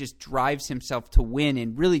way he just drives himself to win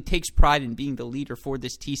and really takes pride in being the leader for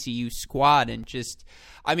this TCU squad. And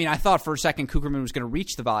I thought for a second Kucherman was going to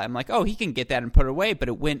reach the volley. I'm like, oh, he can get that and put it away, but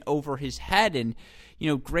it went over his head. And,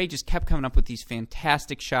 Gray just kept coming up with these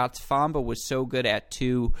fantastic shots. Famba was so good at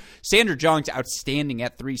 2. Sander Jong's outstanding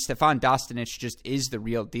at 3. Stefan Dostanic just is the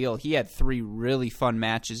real deal. He had 3 really fun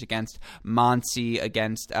matches against Monty,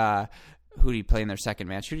 against who did he play in their second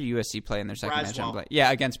match? Who did USC play in their second match?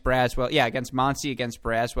 Yeah, against Braswell. Yeah, against Monty, against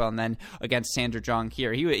Braswell, and then against Sander Jong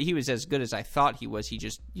here. He was as good as I thought he was. He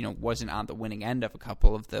just wasn't on the winning end of a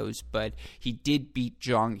couple of those, but he did beat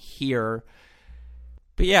Jong here.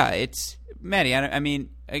 But yeah, it's Matty. I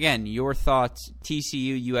mean, again, your thoughts,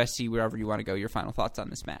 TCU, USC, wherever you want to go. Your final thoughts on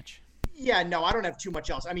this match? Yeah, no, I don't have too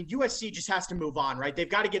much else. I mean, USC just has to move on, right? They've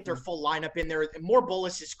got to get their full lineup in there. Moore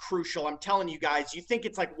Bullis is crucial. I'm telling you guys, you think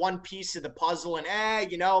it's like one piece of the puzzle and,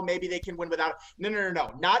 maybe they can win without.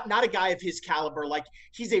 No. Not a guy of his caliber. Like,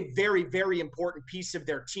 he's a very, very important piece of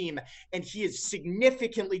their team, and he is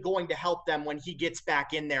significantly going to help them when he gets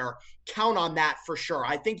back in there count on that for sure.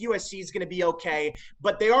 I think USC is going to be okay,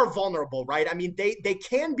 but they are vulnerable, right? I mean, they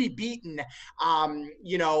can be beaten,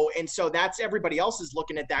 and so that's everybody else is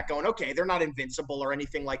looking at that going, okay, they're not invincible or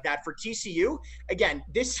anything like that. For TCU, again,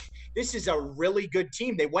 this is a really good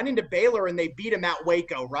team. They went into Baylor and they beat them at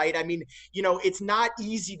Waco, right? I mean, it's not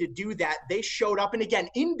easy to do that. They showed up, and again,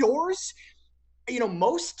 indoors,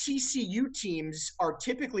 most TCU teams are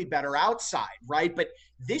typically better outside, right? But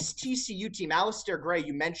this TCU team, Alistair Gray,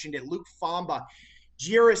 you mentioned it, Luke Famba,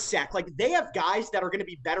 Jirasek, like they have guys that are going to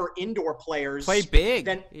be better indoor players. Play big.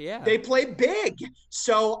 They play big.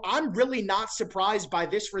 So I'm really not surprised by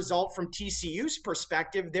this result from TCU's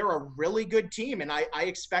perspective. They're a really good team, and I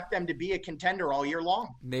expect them to be a contender all year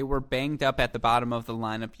long. They were banged up at the bottom of the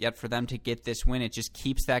lineup, yet for them to get this win, it just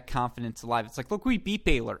keeps that confidence alive. It's like, look, we beat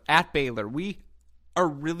Baylor at Baylor. We are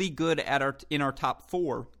really good in our top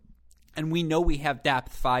 4. And we know we have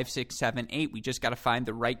depth 5, 6, 7, 8. We just got to find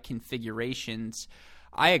the right configurations.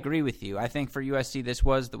 I agree with you. I think for USC, this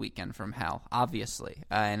was the weekend from hell, obviously.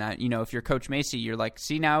 If you're Coach Macy, you're like,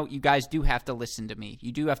 see, now you guys do have to listen to me.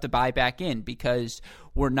 You do have to buy back in because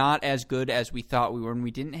we're not as good as we thought we were. And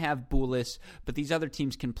we didn't have Boulis, but these other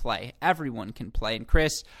teams can play. Everyone can play. And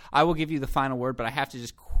Chris, I will give you the final word, but I have to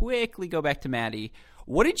just quickly go back to Maddie.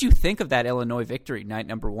 What did you think of that Illinois victory, night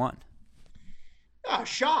number 1?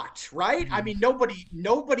 Shocked, right? I mean,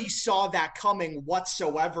 nobody saw that coming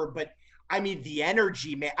whatsoever, but I mean, the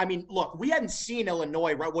energy, man. I mean, look, we hadn't seen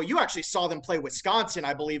Illinois, right? Well, you actually saw them play Wisconsin,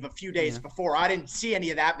 I believe, a few days before. I didn't see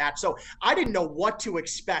any of that match, so I didn't know what to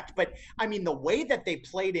expect. But, I mean, the way that they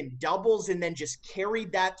played in doubles and then just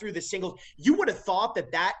carried that through the singles, you would have thought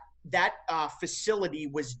that facility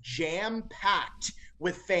was jam-packed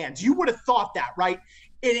with fans. You would have thought that, right?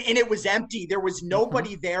 And it was empty. There was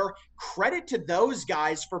nobody there. Credit to those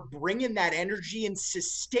guys for bringing that energy and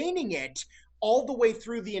sustaining it all the way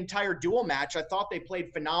through the entire dual match. I thought they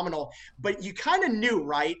played phenomenal. But you kind of knew,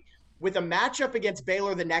 right, with a matchup against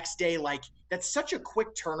Baylor the next day, like that's such a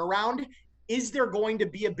quick turnaround. Is there going to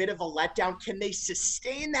be a bit of a letdown? Can they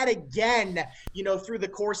sustain that again, through the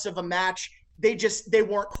course of a match? They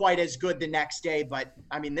weren't quite as good the next day. But,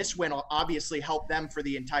 I mean, this win will obviously help them for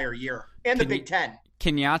the entire year and the Big Ten.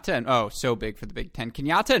 Kenyatta so big for the Big Ten.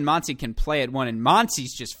 Kenyatta and Monty can play at one, and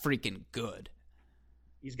Monty's just freaking good.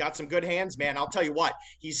 He's got some good hands, man. I'll tell you what,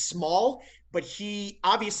 he's small, but he's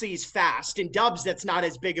fast. In dubs, that's not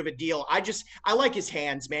as big of a deal. I like his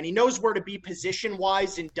hands, man. He knows where to be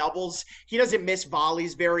position-wise in doubles. He doesn't miss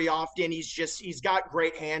volleys very often. He's got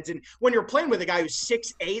great hands. And when you're playing with a guy who's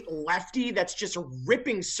 6'8", lefty, that's just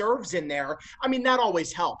ripping serves in there, I mean, that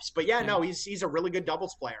always helps. But he's a really good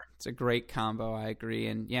doubles player. It's a great combo. I agree.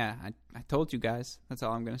 And I told you guys. That's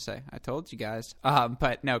all I'm going to say. I told you guys.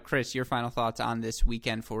 But no, Chris, your final thoughts on this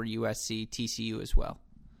weekend for USC, TCU as well.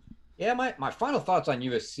 Yeah, my final thoughts on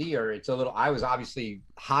USC are I was obviously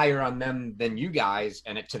higher on them than you guys,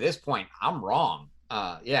 and to this point, I'm wrong.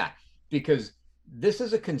 Because this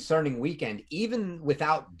is a concerning weekend. Even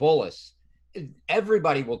without Boulis,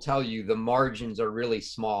 everybody will tell you the margins are really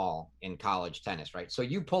small in college tennis, right? So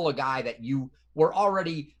you pull a guy that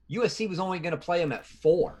USC was only going to play him at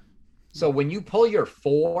 4. So when you pull your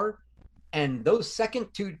 4, and those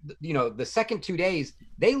second 2 days,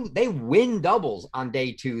 they win doubles on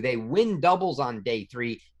day 2. They win doubles on day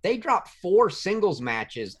 3. They drop 4 singles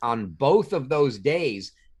matches on both of those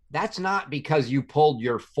days. That's not because you pulled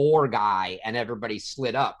your 4 guy and everybody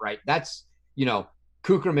slid up, right? That's,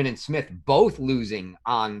 Kucherman and Smith both losing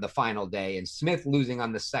on the final day, and Smith losing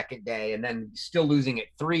on the second day, and then still losing at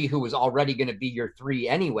 3, who was already going to be your 3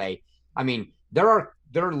 anyway. I mean, there are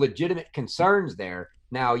legitimate concerns there.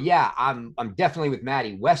 Now, I'm definitely with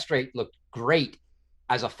Maddie. Westrate looked great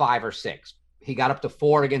as a 5 or 6. He got up to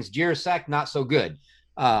 4 against Jirasek, not so good.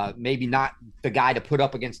 Maybe not the guy to put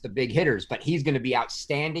up against the big hitters, but he's going to be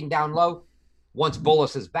outstanding down low. Once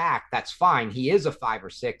Boulis is back, that's fine. He is a 5 or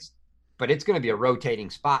 6, but it's going to be a rotating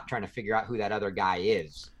spot trying to figure out who that other guy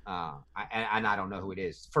is. And I don't know who it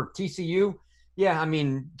is. For TCU, I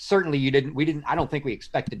mean, certainly I don't think we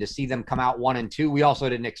expected to see them come out 1 and 2. We also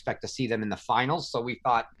didn't expect to see them in the finals. So we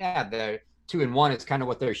thought, the 2 and 1 is kind of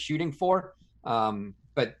what they're shooting for.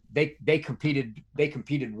 But they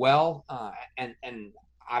competed well. And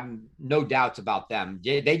I'm no doubts about them.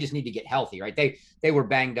 They just need to get healthy, right? They were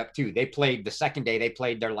banged up too. They played the second day. They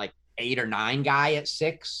played their 8 or 9 guy at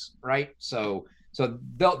 6, right? So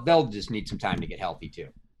they'll just need some time to get healthy too.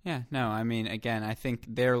 Yeah, no, I mean, again, I think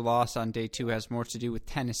their loss on day 2 has more to do with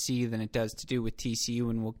Tennessee than it does to do with TCU,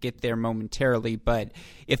 and we'll get there momentarily. But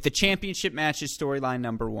if the championship match is storyline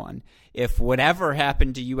number 1, if whatever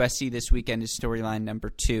happened to USC this weekend is storyline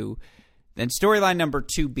number 2, Then storyline number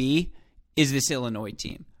 2B is this Illinois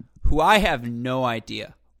team, who I have no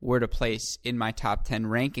idea where to place in my top 10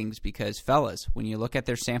 rankings because, fellas, when you look at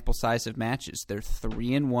their sample size of matches, they're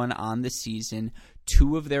 3-1 on the season.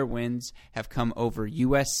 2 of their wins have come over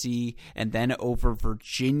USC and then over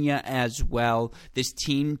Virginia as well. This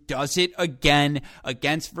team does it again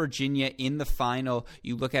against Virginia in the final.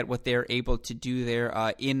 You look at what they're able to do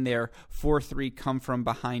there in their 4-3 come from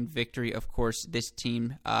behind victory. Of course, this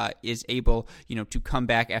team is able, to come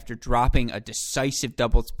back after dropping a decisive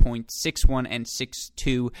doubles point 6-1 and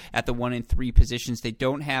 6-2 at the 1 and 3 positions. They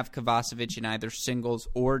don't have Kovacevic in either singles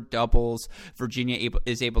or doubles. Virginia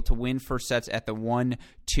is able to win first sets at the 1,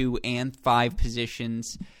 2, and 5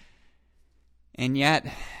 positions. And yet,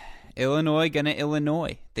 Illinois gonna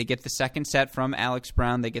Illinois. They get the second set from Alex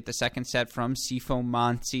Brown. They get the second set from Sifo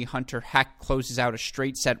Monsi. Hunter Heck closes out a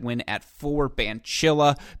straight set win at 4.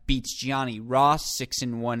 Banchilla beats Gianni Ross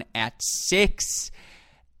 6-1 at 6.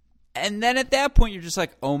 And then at that point, you're just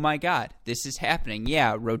like, oh my God, this is happening.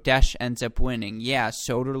 Yeah, Rodesh ends up winning. Yeah,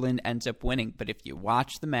 Soderlund ends up winning. But if you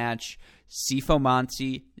watch the match, Sifo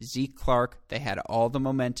Monsi, Zeke Clark, they had all the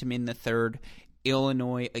momentum in the third.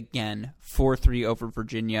 Illinois, again, 4-3 over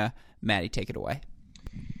Virginia. Maddie, take it away.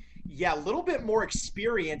 Yeah, a little bit more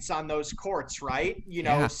experience on those courts, right?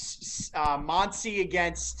 Monsi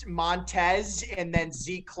against Montez and then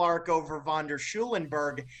Zeke Clark over Von der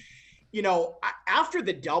Schulenberg. After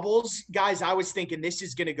the doubles, guys, I was thinking this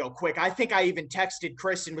is going to go quick. I think I even texted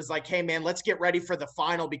Chris and was like, hey, man, let's get ready for the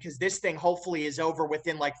final because this thing hopefully is over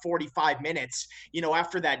within like 45 minutes,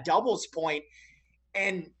 after that doubles point.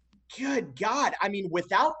 And good God,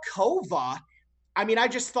 without Kova, I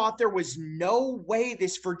just thought there was no way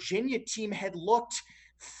this Virginia team had looked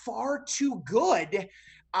far too good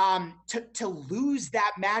to lose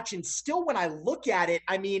that match. And still, when I look at it,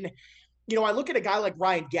 I look at a guy like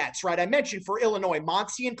Ryan Getz, right? I mentioned for Illinois,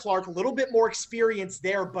 Monsi and Clark, a little bit more experience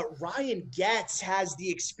there, but Ryan Getz has the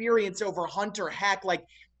experience over Hunter Heck. Like,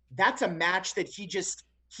 that's a match that he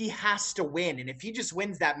has to win. And if he just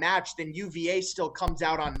wins that match, then UVA still comes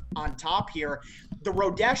out on top here. The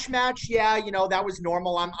Rodesh match, that was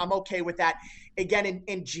normal. I'm okay with that. Again,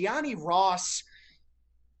 in Gianni Ross,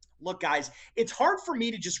 look, guys, it's hard for me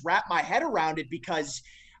to just wrap my head around it because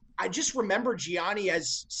I just remember Gianni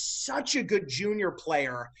as such a good junior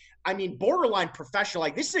player. Borderline professional.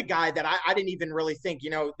 Like, this is a guy that I didn't even really think,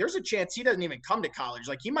 there's a chance he doesn't even come to college.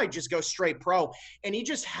 Like, he might just go straight pro. And he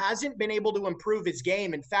just hasn't been able to improve his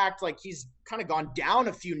game. In fact, like, he's kind of gone down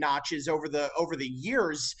a few notches over the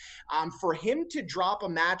years. For him to drop a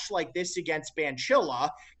match like this against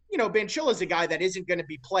Banchilla, Banchilla is a guy that isn't going to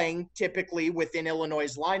be playing typically within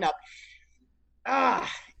Illinois' lineup.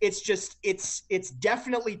 It's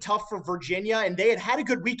definitely tough for Virginia, and they had a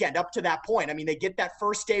good weekend up to that point. They get that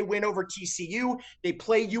first day win over TCU. They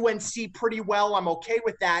play UNC pretty well. I'm okay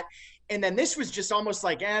with that. And then this was just almost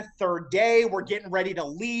like, third day, we're getting ready to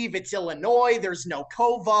leave. It's Illinois. There's no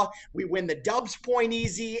Kova. We win the Dubs point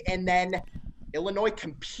easy. And then Illinois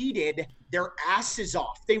competed their asses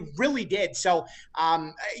off. They really did. So,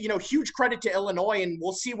 huge credit to Illinois, and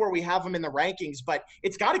we'll see where we have them in the rankings, but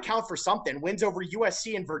it's got to count for something. Wins over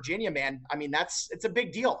USC and Virginia, man. It's a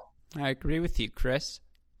big deal. I agree with you, Chris.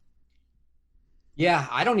 Yeah,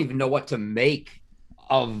 I don't even know what to make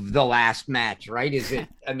of the last match, right? Is it,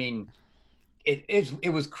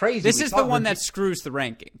 it was crazy. This is the one that screws the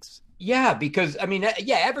rankings. Yeah, because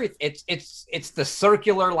it's the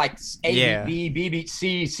circular like A beat B, B beat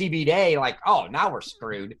C, C beat A. Like, oh, now we're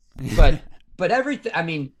screwed. But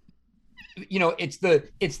everything. It's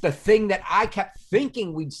the thing that I kept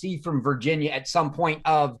thinking we'd see from Virginia at some point.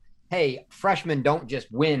 Of, hey, freshmen don't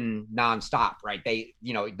just win nonstop, right?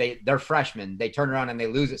 They're freshmen. They turn around and they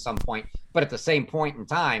lose at some point. But at the same point in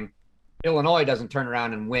time, Illinois doesn't turn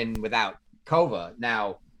around and win without Kova.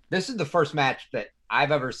 Now, this is the first match that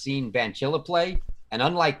I've ever seen Banchilla play. And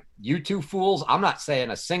unlike you two fools, I'm not saying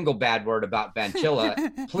a single bad word about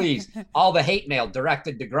Banchilla. Please, all the hate mail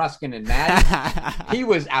directed to Gruskin and Maddie. He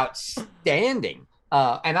was outstanding.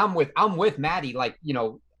 And I'm with Maddie. Like,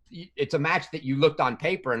 it's a match that you looked on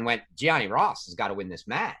paper and went, Gianni Ross has got to win this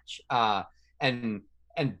match. And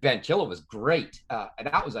Banchilla was great. And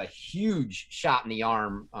that was a huge shot in the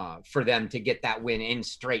arm for them to get that win in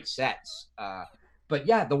straight sets. But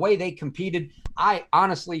yeah, the way they competed, I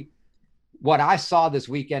honestly, what I saw this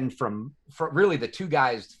weekend from really the two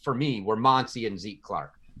guys for me were Monsi and Zeke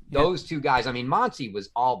Clark. Those two guys, Monsi was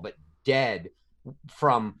all but dead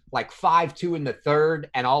from like 5-2 in the third,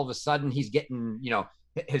 and all of a sudden he's getting,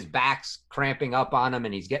 his back's cramping up on him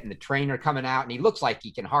and he's getting the trainer coming out and he looks like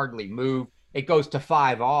he can hardly move. It goes to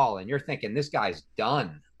 5-all and you're thinking this guy's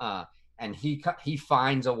done. and he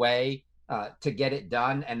finds a way to get it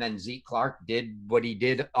done. And then Zeke Clark did what he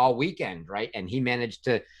did all weekend, right? And he managed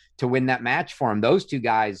to win that match for him. Those two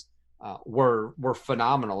guys were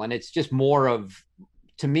phenomenal. And it's just more of,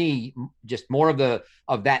 to me, just more of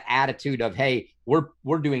that attitude of, hey,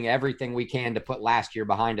 we're doing everything we can to put last year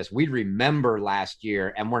behind us. We remember last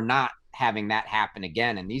year, and we're not having that happen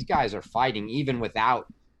again. And these guys are fighting even without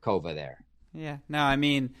Kova there. Yeah. No, I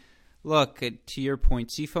mean, look, to your point,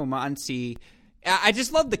 Sifo Mansi, I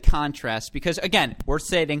just love the contrast because, again, we're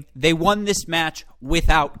saying they won this match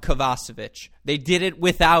without Kovacevic. They did it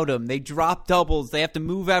without him. They dropped doubles. They have to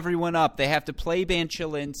move everyone up. They have to play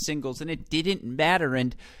Bancila in singles, and it didn't matter.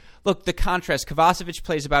 And look, the contrast, Kovacevic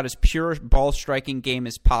plays about as pure ball-striking game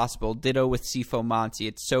as possible. Ditto with Sifo Mansi.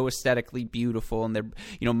 It's so aesthetically beautiful, and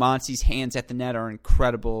Mansi's hands at the net are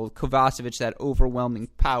incredible. Kovacevic, that overwhelming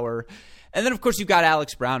power. And then, of course, you've got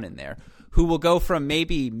Alex Brown in there, who will go from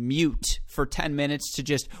maybe mute for 10 minutes to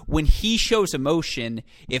just, when he shows emotion,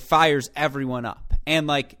 it fires everyone up. And,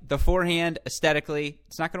 the forehand, aesthetically,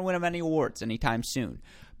 it's not going to win him any awards anytime soon.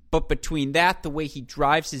 But between that, the way he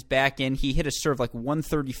drives his back in, he hit a serve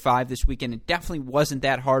 135 this weekend. It definitely wasn't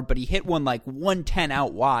that hard, but he hit one 110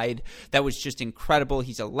 out wide. That was just incredible.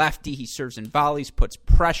 He's a lefty. He serves in volleys, puts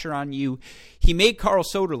pressure on you. He made Carl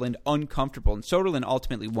Soderlund uncomfortable, and Soderlund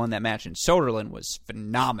ultimately won that match, and Soderlund was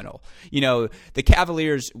phenomenal. The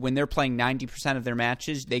Cavaliers, when they're playing 90% of their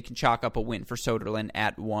matches, they can chalk up a win for Soderlund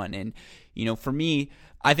at 1. And, for me,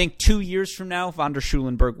 I think 2 years from now, Von der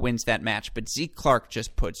Schulenberg wins that match, but Zeke Clark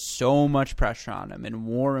just put so much pressure on him and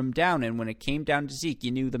wore him down, and when it came down to Zeke,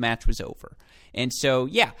 you knew the match was over. And so,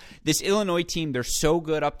 yeah, this Illinois team, they're so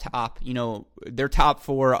good up top. Their top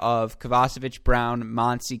four of Kovacevic, Brown,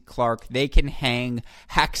 Mansi, Clark, they can hang.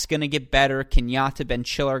 Heck's going to get better. Kenyatta,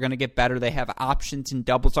 Bancila are going to get better. They have options in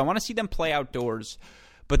doubles. So I want to see them play outdoors,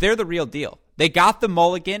 but they're the real deal. They got the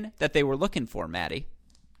mulligan that they were looking for, Maddie.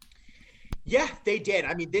 Yeah, they did.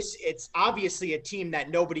 I mean, it's obviously a team that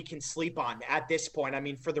nobody can sleep on at this point. I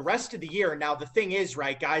mean, for the rest of the year. Now, the thing is,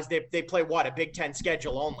 right, guys, they play a Big Ten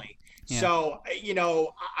schedule only. Yeah. So,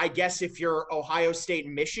 I guess if you're Ohio State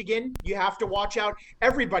and Michigan, you have to watch out.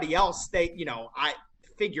 Everybody else, I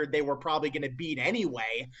figured they were probably going to beat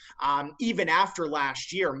anyway, even after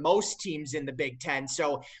last year, most teams in the Big Ten.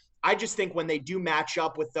 So I just think when they do match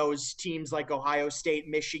up with those teams like Ohio State,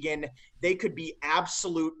 Michigan, they could be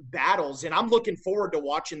absolute battles. And I'm looking forward to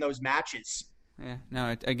watching those matches. Yeah,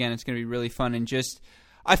 no, again, it's going to be really fun. And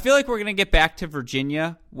I feel like we're going to get back to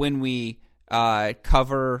Virginia when we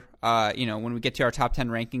cover, when we get to our top 10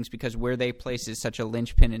 rankings, because where they place is such a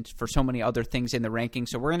linchpin and for so many other things in the rankings.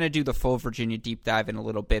 So we're going to do the full Virginia deep dive in a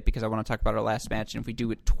little bit because I want to talk about our last match. And if we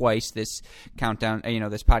do it twice, this countdown,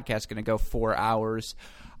 this podcast is going to go 4 hours.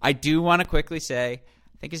 I do want to quickly say,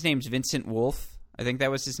 I think his name's Vincent Wolf. I think that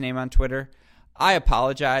was his name on Twitter. I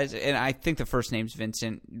apologize, and I think the first name's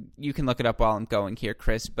Vincent. You can look it up while I'm going here,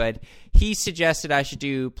 Chris. But he suggested I should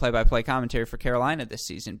do play-by-play commentary for Carolina this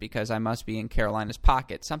season because I must be in Carolina's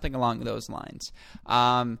pocket, something along those lines.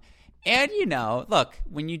 And, look,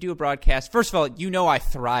 when you do a broadcast, first of all, I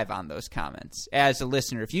thrive on those comments as a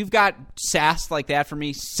listener. If you've got sass like that for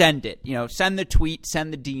me, send it. Send the tweet,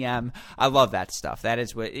 send the DM. I love that stuff.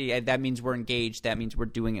 That means we're engaged. That means we're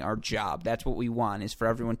doing our job. That's what we want, is for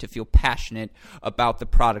everyone to feel passionate about the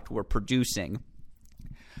product we're producing.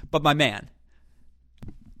 But my man,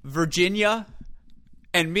 Virginia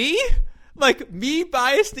and me? Me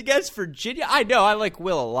biased against Virginia? I know I like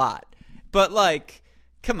Will a lot. But,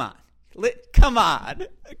 come on. Come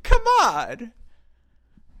on.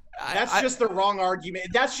 That's just the wrong argument.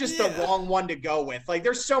 That's just the wrong one to go with.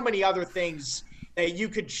 There's so many other things that you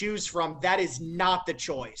could choose from. That is not the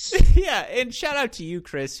choice. Yeah, and shout out to you,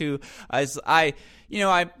 Chris, who I'm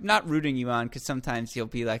not rooting you on because sometimes I'll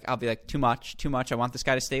be like, too much. I want this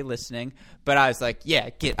guy to stay listening. But I was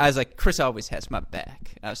like, Chris always has my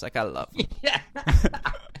back. I was like, I love him. Yeah.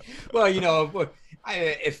 Well,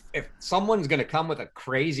 if someone's going to come with a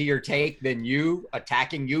crazier take than you,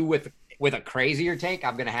 attacking you with a crazier take,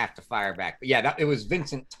 I'm going to have to fire back. But yeah, it was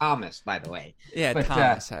Vincent Thomas, by the way. Yeah, but,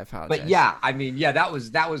 Thomas, I apologize. But yeah, that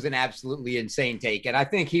was an absolutely insane take. And I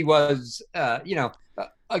think he was,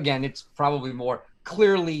 again, it's probably more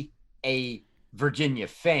clearly a Virginia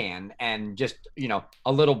fan and just,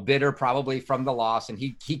 a little bitter probably from the loss. And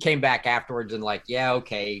he came back afterwards and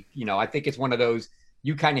okay. I think it's one of those,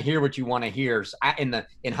 you kind of hear what you want to hear. So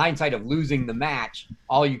in hindsight of losing the match,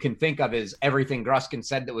 all you can think of is everything Gruskin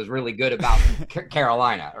said that was really good about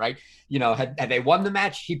Carolina, right? Had they won the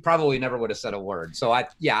match, he probably never would have said a word. So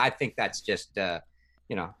I think that's just,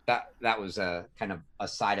 that was a kind of a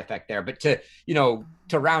side effect there. But to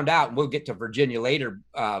round out, we'll get to Virginia later.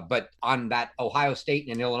 But on that Ohio State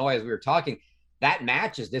and Illinois, as we were talking, that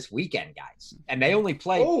match is this weekend, guys, and they only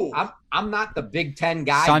play. I'm not the Big Ten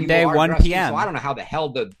guy. Sunday, 1 p.m. So I don't know how the hell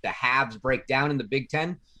the halves break down in the Big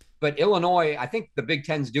Ten. But Illinois, I think the Big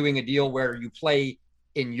Ten's doing a deal where you play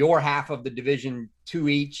in your half of the division 2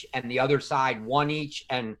 each, and the other side 1 each,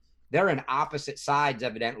 and they're in opposite sides,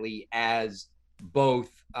 evidently, as both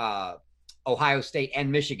Ohio State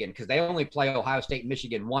and Michigan, because they only play Ohio State and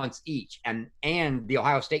Michigan once each, and the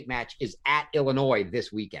Ohio State match is at Illinois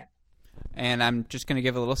this weekend. And I'm just going to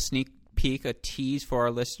give a little sneak peek, a tease for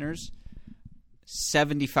our listeners.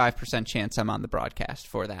 75% chance I'm on the broadcast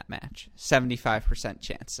for that match. 75%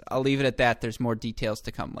 chance. I'll leave it at that. There's more details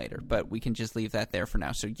to come later, but we can just leave that there for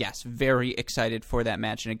now. So yes, very excited for that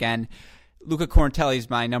match. And again, Luca Corntelli is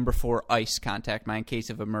my number 4 ice contact, my in case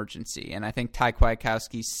of emergency. And I think Ty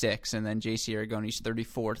Kwiatkowski's 6, and then JC Aragoni's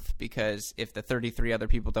 34th, because if the 33 other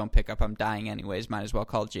people don't pick up, I'm dying anyways. Might as well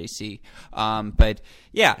call JC. But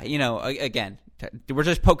yeah, again, we're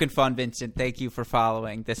just poking fun, Vincent. Thank you for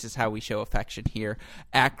following. This is how we show affection here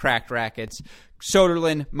at Cracked Rackets.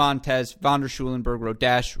 Soderlin, Montez, Von der Schulenberg,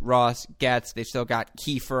 Rodesch, Ross, Getz. They've still got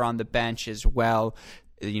Kiefer on the bench as well.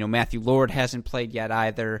 Matthew Lord hasn't played yet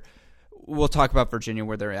either. We'll talk about Virginia,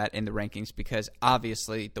 where they're at in the rankings, because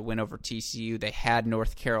obviously the win over TCU, they had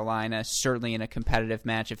North Carolina, certainly in a competitive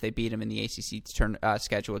match. If they beat them in the ACC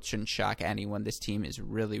schedule, it shouldn't shock anyone. This team is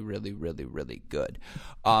really, really, really, really good.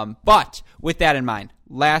 But with that in mind,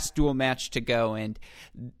 last dual match to go, and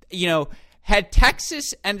had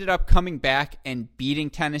Texas ended up coming back and beating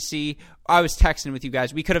Tennessee, I was texting with you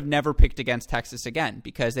guys, we could have never picked against Texas again,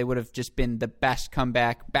 because they would have just been the best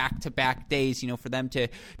comeback back-to-back days, for them to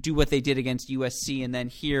do what they did against USC. And then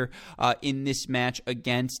here in this match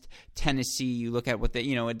against Tennessee, you look at what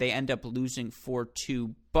they end up losing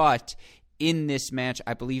 4-2, but in this match,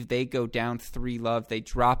 I believe they go down 3-love. They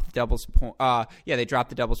drop the doubles they drop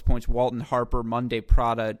the doubles points. Walton, Harper, Monday,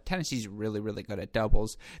 Prada. Tennessee's really, really good at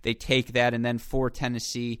doubles. They take that, and then for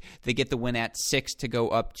Tennessee, they get the win at 6 to go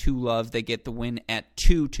up 2-love. They get the win at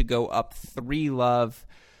 2 to go up 3-love.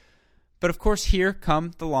 But of course, here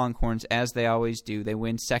come the Longhorns, as they always do. They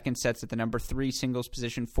win second sets at the number 3 singles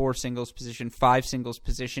position, 4 singles position, 5 singles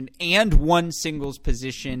position, and 1 singles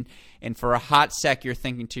position. And for a hot sec, you're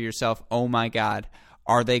thinking to yourself, oh my God,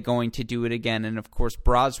 are they going to do it again? And of course,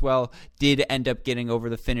 Broswell did end up getting over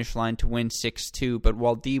the finish line to win 6-2, but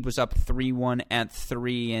Waldee was up 3-1 at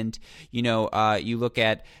 3. And, you look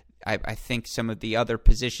at I think some of the other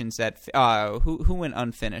positions that who went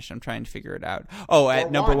unfinished. I'm trying to figure it out. Oh,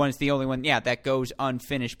 at number 1 is the only one, that goes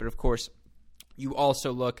unfinished. But of course, you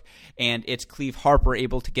also look, and it's Cleve Harper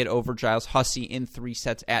able to get over Giles Hussey in 3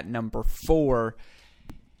 sets at number 4.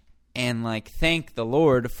 And thank the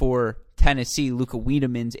Lord for Tennessee. Luca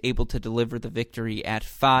Wiedemann's able to deliver the victory at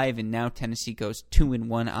 5, and now Tennessee goes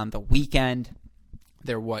 2-1 on the weekend.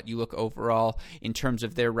 They're you look overall in terms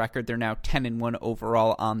of their record, they're now 10-1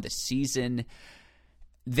 overall on the season.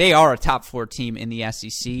 They are a top 4 team in the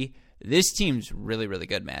SEC. This team's really, really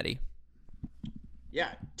good, Maddie.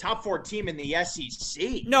 Yeah, top 4 team in the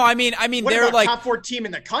SEC. No, I mean what they're about top 4 team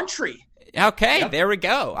in the country. Okay, yep. There we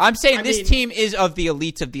go. I'm saying this team is of the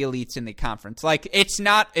elites in the conference. It's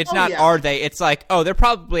not are they? It's they're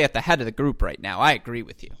probably at the head of the group right now. I agree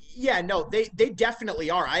with you. Yeah, no, they definitely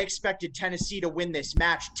are. I expected Tennessee to win this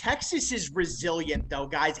match. Texas is resilient, though,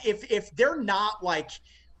 guys. If they're not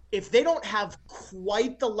if they don't have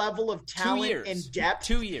quite the level of talent and depth,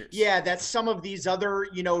 2 years. Yeah, that's some of these other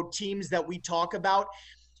teams that we talk about.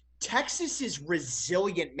 Texas is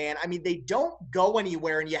resilient, man. I mean, they don't go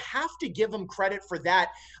anywhere, and you have to give them credit for that.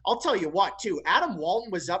 I'll tell you what, too. Adam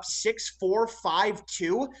Walton was up 6-4,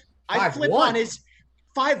 5-2. I flip on his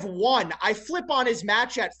 5-1. I flip on his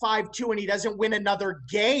match at 5-2, and he doesn't win another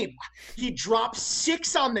game. He drops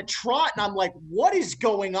 6 on the trot, and I'm like, what is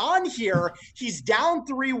going on here? He's down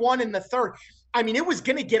 3-1 in the third. I mean, it was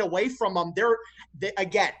going to get away from him.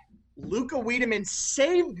 Again, Luca Wiedemann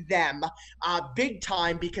saved them big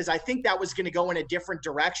time, because I think that was going to go in a different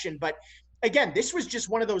direction. But again, this was just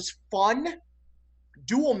one of those fun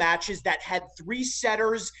dual matches that had 3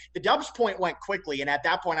 setters. The dubs point went quickly, and at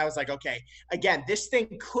that point I was like, okay, again, this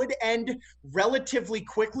thing could end relatively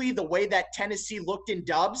quickly the way that Tennessee looked in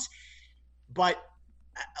dubs. But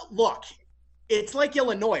look, it's like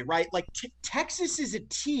Illinois, right? Texas is a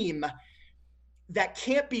team that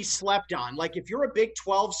can't be slept on. If you're a Big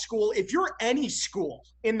 12 school, if you're any school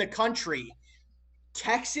in the country,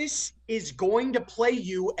 Texas is going to play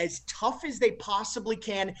you as tough as they possibly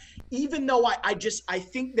can, even though I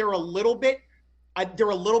think they're a little bit they're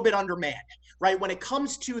a little bit undermanned, right? When it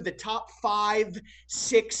comes to the top 5,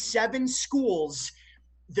 6, 7 schools,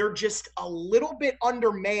 they're just a little bit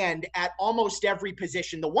undermanned at almost every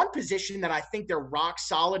position. The one position that I think they're rock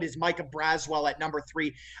solid is Micah Braswell at number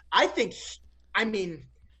 3.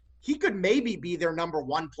 He could maybe be their number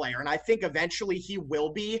 1 player, and I think eventually he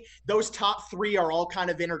will be. Those top 3 are all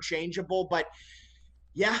kind of interchangeable, but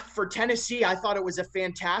yeah, for Tennessee, I thought it was a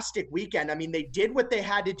fantastic weekend. I mean, they did what they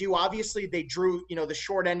had to do. Obviously, they drew, the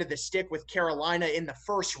short end of the stick with Carolina in the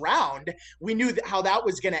first round. We knew how that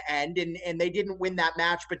was going to end, and they didn't win that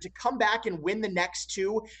match. But to come back and win the next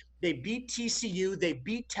 2, they beat TCU, they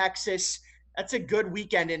beat Texas. That's a good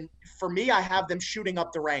weekend. And for me, I have them shooting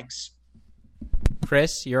up the ranks.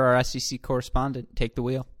 Chris, you're our SEC correspondent. Take the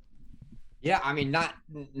wheel. Yeah, I mean,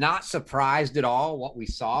 not surprised at all what we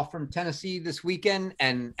saw from Tennessee this weekend,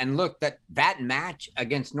 and look, that match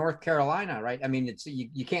against North Carolina, right? I mean, it's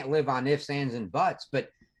you can't live on ifs, ands, and buts, but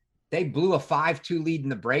they blew a 5-2 lead in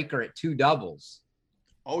the breaker at 2 doubles.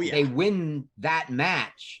 Oh yeah, they win that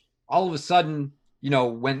match. All of a sudden,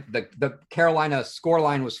 when the Carolina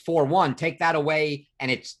scoreline was 4-1, take that away, and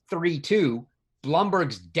it's 3-2.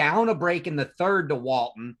 Blumberg's down a break in the third to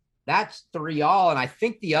Walton. That's 3-all. And I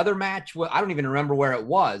think the other match, I don't even remember where it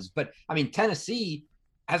was, but I mean, Tennessee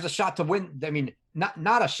has a shot to win. I mean,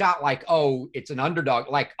 not a shot like, oh, it's an underdog,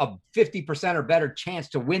 like a 50% or better chance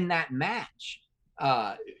to win that match.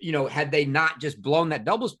 Had they not just blown that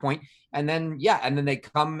doubles point. And then they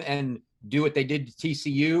come and do what they did to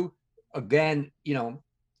TCU again.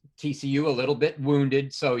 TCU a little bit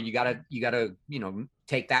wounded, so you gotta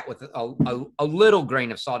take that with a little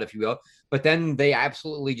grain of salt, if you will. But then they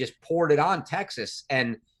absolutely just poured it on Texas,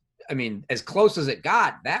 and I mean, as close as it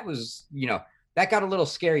got, that was that got a little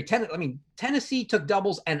scary. Tennessee took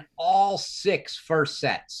doubles and all 6 first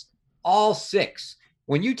sets, all 6.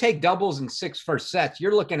 When you take doubles in 6 first sets,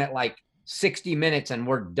 you're looking at like 60 minutes and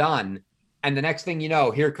we're done. And the next thing you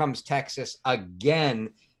know, here comes Texas again.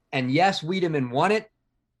 And yes, Wiedemann won it.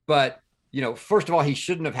 But, first of all, he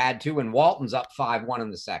shouldn't have had to, and Walton's up 5-1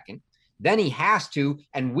 in the second. Then he has to,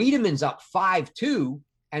 and Wiedemann's up 5-2,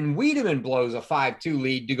 and Wiedemann blows a 5-2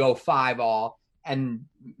 lead to go 5-all and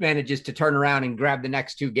manages to turn around and grab the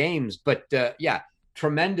next 2 games. But,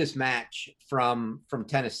 tremendous match from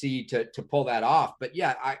Tennessee to pull that off. But,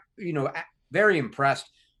 I very impressed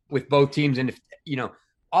with both teams. And,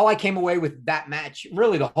 all I came away with that match,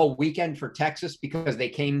 really the whole weekend for Texas, because they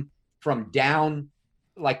came from down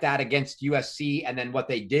like that against USC, and then what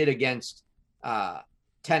they did against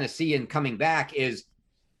Tennessee and coming back, is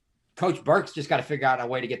Coach Burke's just got to figure out a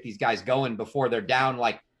way to get these guys going before they're down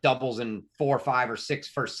like doubles in 4, 5, or 6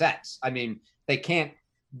 first sets. I mean, they can't,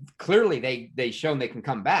 clearly they've shown they can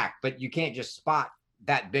come back, but you can't just spot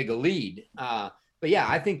that big a lead. But yeah,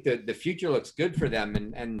 I think the future looks good for them,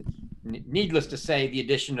 and needless to say, the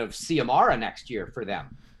addition of Ciamara next year for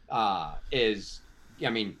them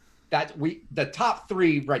the top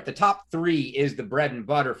 3, right? The top 3 is the bread and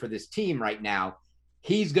butter for this team right now.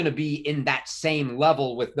 He's going to be in that same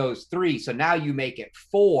level with those 3. So now you make it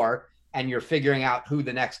 4, and you're figuring out who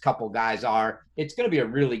the next couple guys are. It's going to be a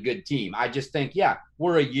really good team. I just think,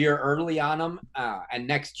 we're a year early on them. And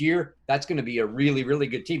next year, that's going to be a really, really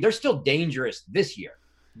good team. They're still dangerous this year,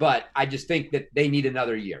 but I just think that they need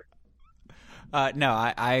another year. No,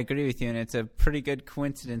 I agree with you, and it's a pretty good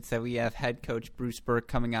coincidence that we have head coach Bruce Burke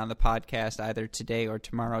coming on the podcast either today or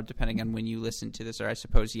tomorrow, depending on when you listen to this, or I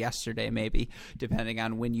suppose yesterday maybe, depending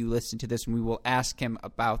on when you listen to this, and we will ask him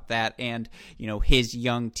about that and, his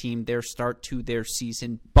young team, their start to their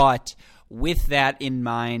season. But with that in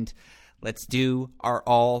mind, let's do our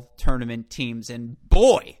all-tournament teams, and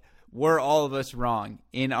boy, were all of us wrong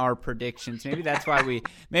in our predictions. Maybe that's why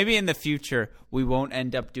maybe in the future we won't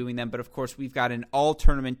end up doing them. But of course, we've got an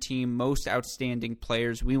all-tournament team, most outstanding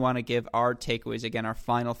players. We want to give our takeaways, again, our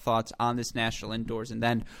final thoughts on this National Indoors, and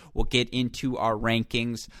then we'll get into our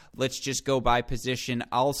rankings. Let's just go by position.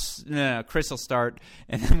 Chris will start,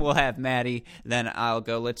 and then we'll have Maddie. Then I'll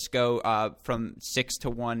go. Let's go from 6 to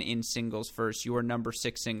 1 in singles first. Your number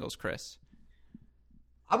 6 singles, Chris.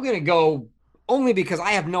 I'm going to go only because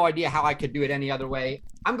I have no idea how I could do it any other way.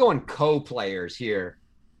 I'm going co-players here.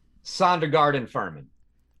 Sondergaard and Furman.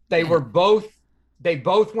 They both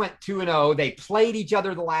went 2-0. They played each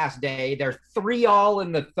other the last day. They're 3-all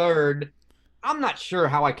in the third. I'm not sure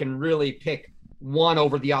how I can really pick one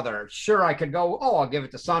over the other. Sure, I could go, I'll give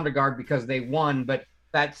it to Sondergaard because they won, but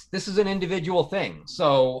this is an individual thing.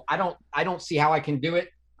 So I don't see how I can do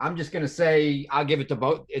it. I'm just going to say I'll give it to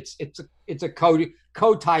both. It's a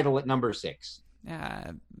co-title at number 6.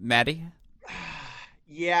 Maddie?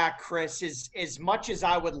 Yeah, Chris, as much as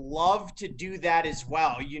I would love to do that as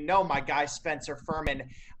well, my guy Spencer Furman,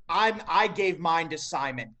 I gave mine to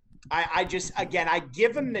Simon. I just, again, I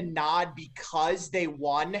give him the nod because they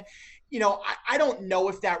won. I don't know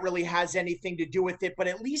if that really has anything to do with it, but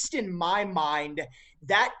at least in my mind,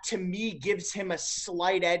 that to me gives him a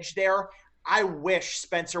slight edge there. I wish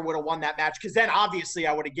Spencer would have won that match, because then obviously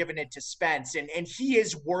I would have given it to Spence, and he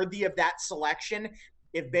is worthy of that selection.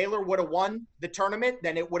 If Baylor would have won the tournament,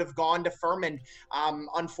 then it would have gone to Furman.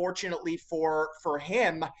 Unfortunately for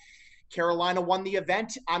him, Carolina won the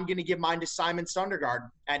event. I'm going to give mine to Simon Sundergaard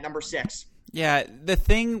at number 6. Yeah, the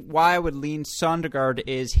thing why I would lean Sundergaard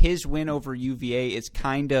is his win over UVA is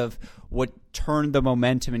kind of what turned the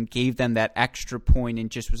momentum and gave them that extra point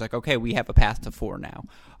and just was like, okay, we have a path to 4 now.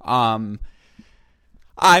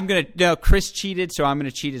 Chris cheated, so I'm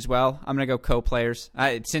going to cheat as well. I'm going to go co-players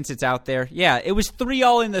since it's out there. Yeah, it was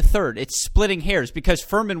 3-3 in the third. It's splitting hairs because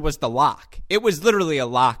Furman was the lock. It was literally a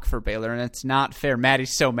lock for Baylor, and it's not fair.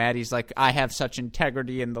 Maddie's so mad. He's like, I have such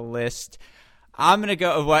integrity in the list. I'm going to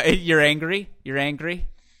go. What? You're angry? You're angry?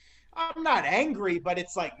 I'm not angry, but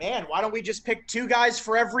it's like, man, why don't we just pick 2 guys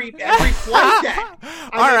for every flight day?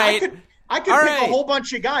 I could pick a whole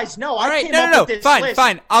bunch of guys. No, I came up with this list.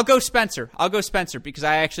 Fine. I'll go Spencer because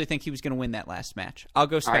I actually think he was going to win that last match. I'll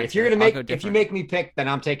go Spencer. All right, if you make me pick, then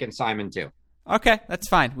I'm taking Simon too. Okay, that's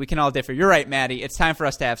fine. We can all differ. You're right, Maddie. It's time for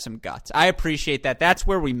us to have some guts. I appreciate that. That's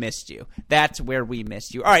where we missed you.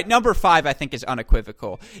 All right, number 5 I think is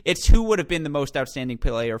unequivocal. It's who would have been the most outstanding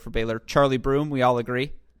player for Baylor. Charlie Broome, we all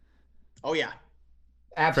agree? Oh, yeah.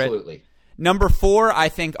 Absolutely. Number 4, I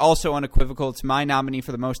think also unequivocal. It's my nominee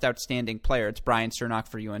for the most outstanding player. It's Brian Cernoch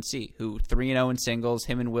for UNC, who 3-0 in singles.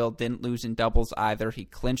 Him and Will didn't lose in doubles either. He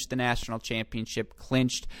clinched the national championship,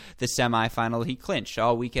 clinched the semifinal. He clinched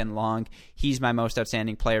all weekend long. He's my most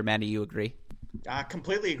outstanding player. Maddie, you agree? I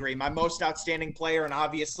completely agree. My most outstanding player, and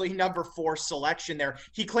obviously number 4 selection there.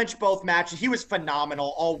 He clinched both matches. He was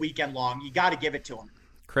phenomenal all weekend long. You got to give it to him.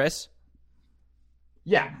 Chris?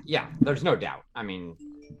 Yeah, there's no doubt. I mean,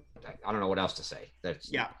 I don't know what else to say.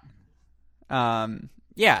 Yeah.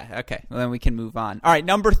 Yeah, okay. Well, then we can move on. All right,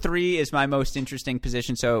 number 3 is my most interesting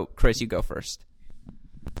position. So, Chris, you go first.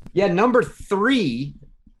 Yeah, number 3,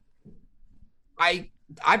 I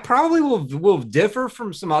probably will differ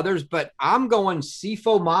from some others, but I'm going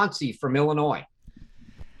Sifo Monsi from Illinois.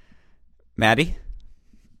 Maddie?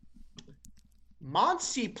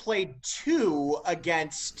 Monsi played 2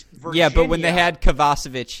 against Virginia. Yeah, but when they had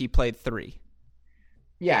Kovacevic, he played 3.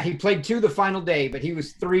 Yeah, he played 2 the final day, but he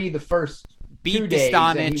was 3 the first 2 days.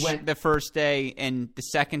 Beat the first day, and the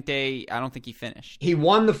second day, I don't think he finished. He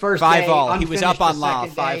won the first 5 day. All. He was up on law.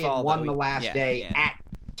 5-all. Won the last day at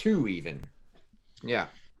 2 even. Yeah.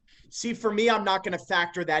 See, for me, I'm not going to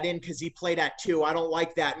factor that in because he played at 2. I don't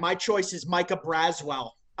like that. My choice is Micah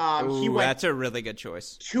Braswell. That's a really good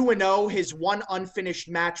choice. 2-0. His one unfinished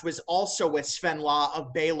match was also with Sven Law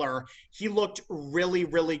of Baylor. He looked really,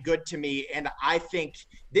 really good to me, and I think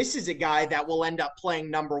this is a guy that will end up playing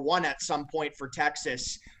number 1 at some point for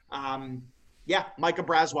Texas. Micah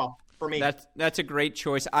Braswell for me. That's a great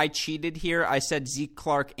choice. I cheated here. I said Zeke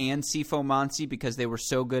Clark and Sifo Monsi because they were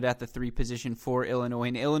so good at the 3 position for Illinois,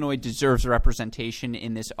 and Illinois deserves representation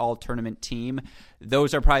in this all-tournament team.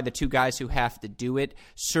 Those are probably the 2 guys who have to do it.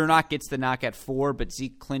 Cernoch gets the knock at 4, but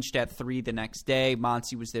Zeke clinched at 3 the next day.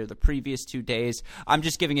 Monsi was there the previous 2 days. I'm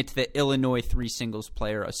just giving it to the Illinois 3 singles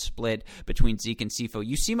player, a split between Zeke and Sifo.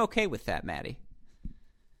 You seem okay with that, Maddie.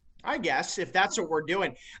 I guess if that's what we're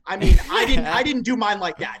doing. I mean, I didn't do mine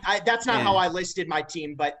like that. That's not how I listed my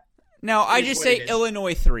team, but no, I just say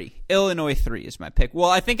Illinois 3. Illinois 3 is my pick.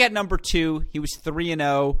 Well, I think at number 2, he was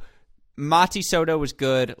 3-0. Mati Soto was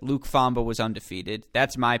good. Luke Famba was undefeated.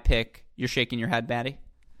 That's my pick. You're shaking your head, Maddie?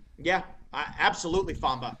 Yeah, absolutely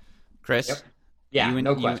Famba. Chris? Yep. Yeah,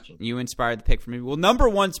 no question. You inspired the pick for me. Well, number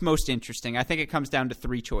 1's most interesting. I think it comes down to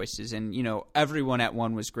 3 choices, and, everyone at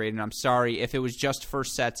 1 was great, and I'm sorry. If it was just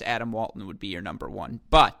first sets, Adam Walton would be your number 1.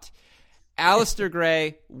 But Alistair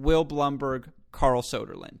Gray, Will Blumberg, Carl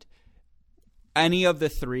Soderlund. Any of the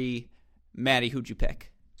 3, Maddie, who'd you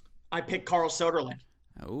pick? I picked Carl Soderlund.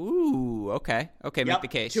 Ooh, okay. Okay, make the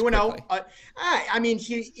case. 2-0. I mean,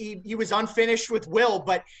 he was unfinished with Will,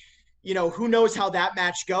 but who knows how that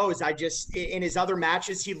match goes. In his other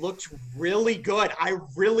matches, he looked really good. I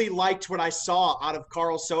really liked what I saw out of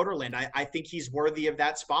Carl Soderlund. I think he's worthy of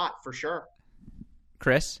that spot for sure.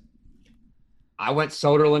 Chris? I went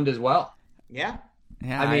Soderlund as well. Yeah.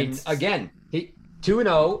 I mean, again, he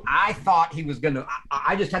 2-0. I thought he was going to –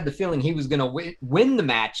 I just had the feeling he was going to win the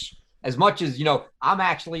match as much as, I'm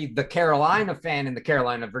actually the Carolina fan in the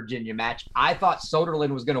Carolina-Virginia match. I thought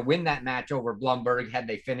Soderlund was going to win that match over Blumberg had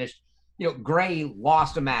they finished. Gray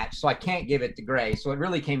lost a match, so I can't give it to Gray. So it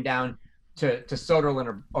really came down to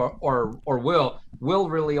Soderlund or Will. Will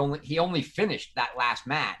really only finished that last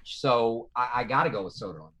match. So I got to go with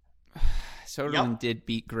Soderlund. Soderlund did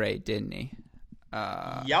beat Gray, didn't he?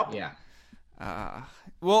 Yep. Yeah.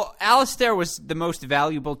 Well, Alistair was the most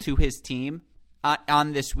valuable to his team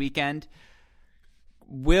on this weekend.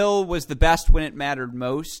 Will was the best when it mattered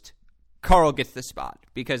most. Carl gets the spot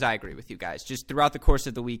because I agree with you guys. Just throughout the course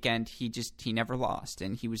of the weekend, he never lost,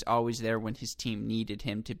 and he was always there when his team needed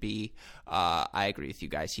him to be. I agree with you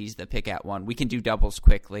guys. He's the pick at one. We can do doubles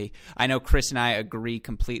quickly. I know Chris and I agree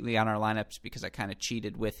completely on our lineups because I kind of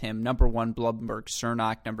cheated with him. Number 1, Blumberg,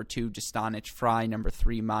 Cernak. Number 2, Dostanic, Fry. Number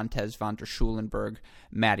 3, Montez, von der Schulenberg.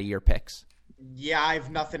 Maddie, your picks. Yeah, I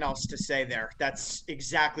have nothing else to say there. That's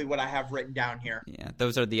exactly what I have written down here. Yeah,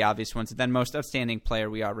 those are the obvious ones. And then most outstanding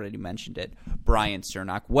player, we already mentioned it, Brian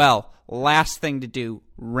Cernak. Well, last thing to do,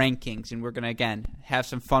 rankings. And we're going to, again, have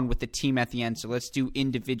some fun with the team at the end. So let's do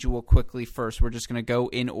individual quickly first. We're just going to go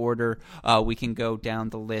in order. We can go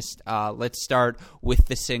down the list. Let's start with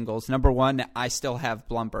the singles. Number 1, I still have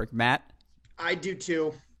Blumberg. Matt? I do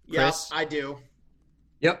too. Chris? Yeah, I do.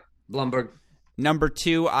 Yep, Blumberg. Number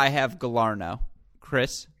 2, I have Galarno.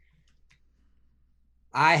 Chris?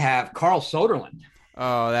 I have Carl Soderlund.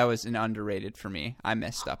 Oh, that was an underrated for me. I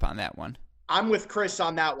messed up on that one. I'm with Chris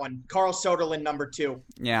on that one. Carl Soderlund, number 2.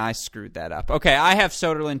 Yeah, I screwed that up. Okay, I have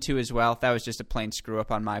Soderlund 2 as well. That was just a plain screw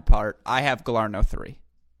up on my part. I have Galarno 3.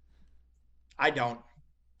 I don't.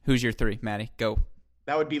 Who's your 3, Maddie? Go.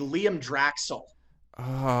 That would be Liam Draxel.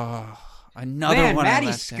 Oh, another Man, one.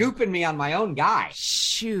 Maddie's scooping me on my own guy.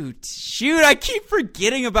 Shoot. I keep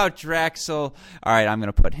forgetting about Draxel. All right, I'm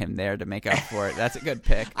going to put him there to make up for it. That's a good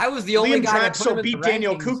pick. I was the only Liam guy that put him Draxel in beat the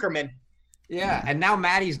Daniel rankings. Kucherman. Yeah, and now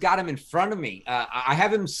Maddie's got him in front of me. I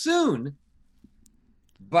have him soon,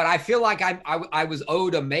 but I feel like I was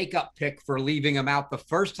owed a makeup pick for leaving him out the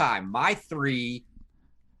first time. My 3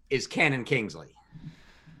 is Cannon Kingsley.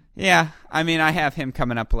 Yeah, I mean, I have him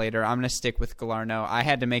coming up later. I'm going to stick with Galarno. I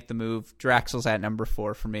had to make the move. Draxel's at number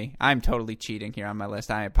 4 for me. I'm totally cheating here on my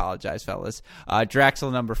list. I apologize, fellas.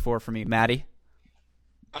 Draxel, number 4 for me. Maddie?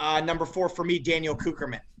 Number 4 for me, Daniel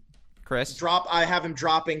Kucherman. Chris? I have him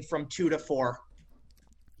dropping from 2 to 4.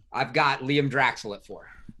 I've got Liam Draxel at 4.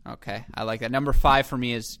 Okay, I like that. Number 5 for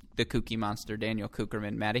me is the Kookie Monster, Daniel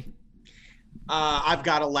Kucherman. Maddie? I've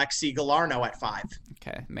got Alexi Galarno at 5.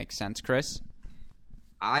 Okay, makes sense. Chris?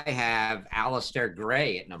 I have Alistair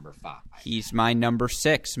Gray at number 5. He's my number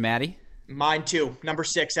 6. Maddie? Mine too. Number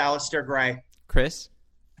 6, Alistair Gray. Chris?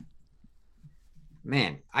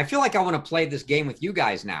 Man, I feel like I want to play this game with you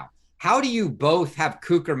guys now. How do you both have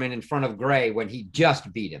Kucherman in front of Gray when he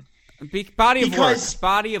just beat him? Body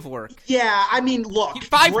of work. Yeah, I mean, look.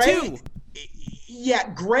 5'2".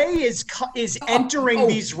 Yeah, Gray is entering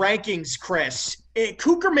these rankings, Chris.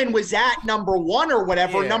 Kucherman was at number 1 or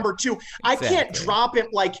whatever, number 2. I can't drop him.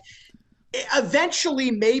 Like,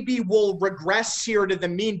 eventually maybe we'll regress here to the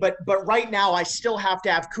mean, but right now I still have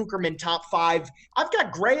to have Kucherman top 5. I've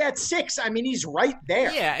got Gray at 6. I mean, he's right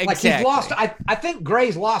there. Yeah, exactly. Like he's lost. I think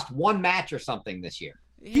Gray's lost 1 match or something this year.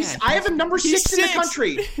 I have him number 6 in the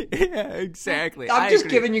country. Yeah, exactly. I'm just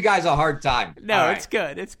giving you guys a hard time. No, All it's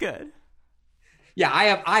good. It's good. Yeah,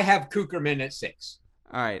 I have Kucherman at 6.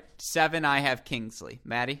 All right, 7, I have Kingsley.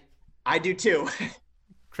 Maddie? I do too.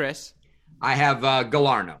 Chris? I have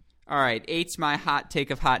Galarno. All right, 8's my hot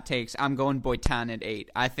take of hot takes. I'm going Boitan at 8.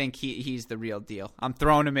 I think he's the real deal. I'm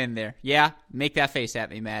throwing him in there. Yeah? Make that face at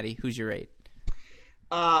me, Maddie. Who's your 8?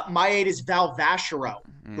 My 8 is Val Vachereau,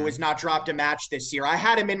 who has not dropped a match this year. I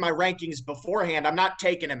had him in my rankings beforehand. I'm not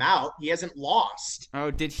taking him out. He hasn't lost.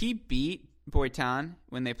 Oh, did he beat Boitan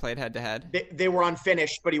when they played head-to-head? They were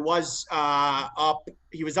unfinished, but he was up.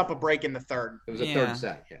 He was up a break in the third. It was a third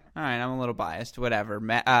set. Yeah. All right, I'm a little biased. Whatever.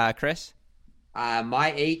 Chris?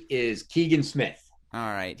 My 8 is Keegan Smith. All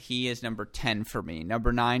right, he is number 10 for me.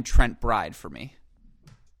 Number 9, Trent Bride for me.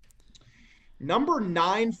 Number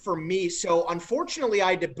 9 for me. So unfortunately,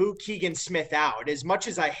 I had to boot Keegan Smith out. As much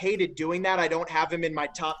as I hated doing that, I don't have him in my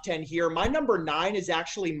top 10 here. My number 9 is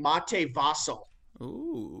actually Mate Vassell.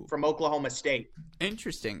 Ooh. From Oklahoma State.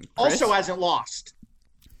 Interesting. Chris? Also hasn't lost.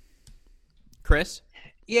 Chris?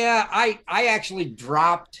 Yeah, I actually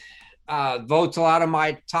dropped Votel out of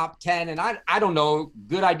my top 10, and I don't know,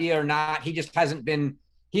 good idea or not. He just hasn't been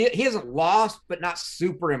he hasn't lost, but not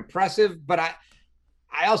super impressive. But I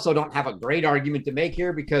also don't have a great argument to make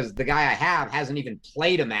here because the guy I have hasn't even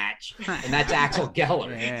played a match, and that's Axel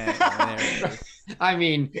Geller. Yeah, there it is. I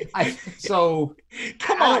mean,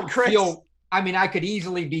 Come on, Chris. I could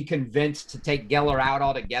easily be convinced to take Geller out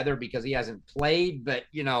altogether because he hasn't played, but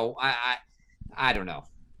I don't know.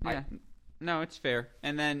 Yeah. No, it's fair.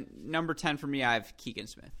 And then number 10 for me, I have Keegan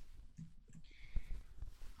Smith.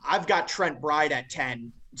 I've got Trent Bride at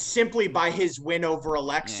 10, simply by his win over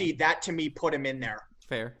Alexi. Yeah. That, to me, put him in there.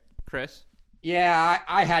 Fair. Chris? Yeah,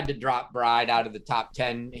 I had to drop Bride out of the top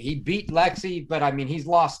 10. He beat Lexi, but, he's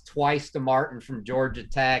lost twice to Martin from Georgia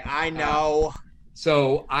Tech. I know.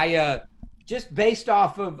 So I just based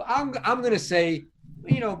off of – I'm going to say,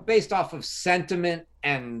 based off of sentiment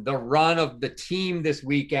and the run of the team this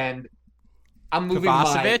weekend, I'm moving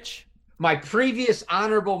my previous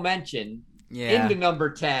honorable mention into number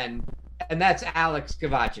 10, and that's Alex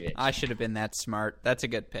Kovacevic. I should have been that smart. That's a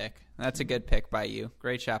good pick. That's a good pick by you.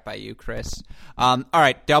 Great shot by you, Chris. All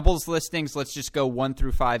right, doubles listings. Let's just go 1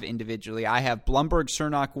 through 5 individually. I have Blumberg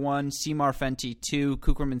Cernak 1, Seymour Fenty 2,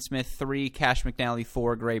 Kucherman Smith 3, Cash McNally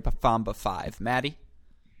 4, Gray Famba 5. Maddie?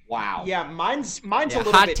 Wow. Yeah, mine's a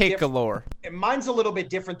little hot bit take galore. Mine's a little bit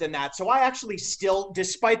different than that. So I actually still,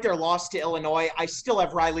 despite their loss to Illinois, I still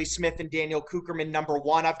have Riley Smith and Daniel Kucherman number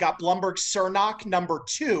 1. I've got Blumberg Cernak number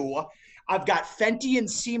 2. I've got Fenty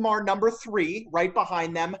and Seymour number 3 right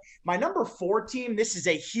behind them. My number 4 team, this is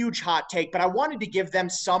a huge hot take, but I wanted to give them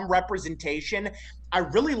some representation. I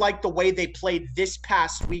really like the way they played this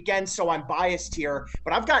past weekend, so I'm biased here.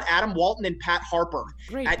 But I've got Adam Walton and Pat Harper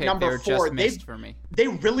at number 4. For me. They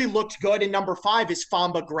really looked good. And number 5 is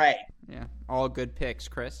Famba Gray. Yeah, all good picks,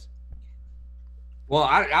 Chris. Well,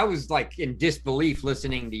 I was like in disbelief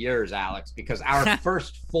listening to yours, Alex, because our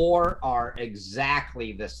first 4 are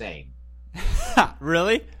exactly the same.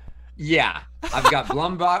 Really? Yeah. I've got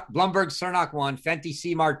Blumberg Cernak 1, Fenty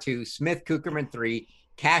Seymour 2, Smith Kucherman 3,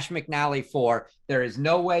 Cash McNally 4. There is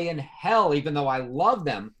no way in hell, even though I love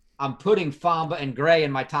them, I'm putting Famba and Gray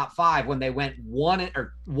in my top 5 when they went 1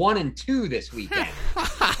 and 2 this weekend.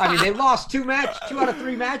 They lost 2 out of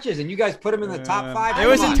 3 matches, and you guys put them in the top 5. It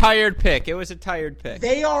was a tired pick.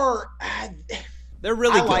 They are. They're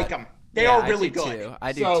really good. I like them. They are really good.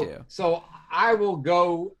 I do too. So I will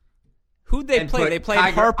go. Who'd they play? They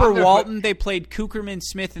played Harper, Walton. They played Kucherman,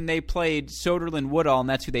 Smith, and they played Soderlund, Woodall, and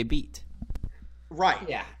that's who they beat. Right.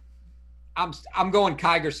 Yeah. I'm going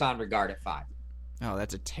Kiger Sondergaard at 5. Oh,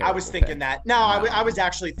 that's a terrible I was thinking pick. that. No, I was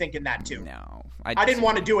actually thinking that too. No. I didn't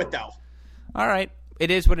want to do it, though. All right. It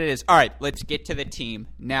is what it is. All right, let's get to the team.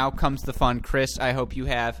 Now comes the fun. Chris, I hope you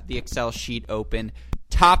have the Excel sheet open.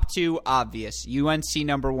 Top 2, obvious. UNC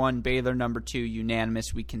number 1, Baylor number 2,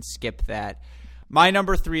 unanimous. We can skip that. My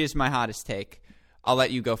number 3 is my hottest take. I'll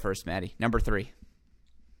let you go first, Maddie. Number 3.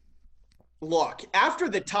 Look, after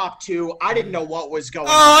the top 2, I didn't know what was going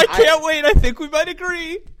on. Oh, I can't wait. I think we might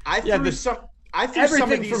agree. I threw some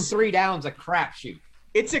everything of these, from 3 down's a crapshoot.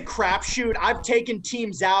 It's a crapshoot. I've taken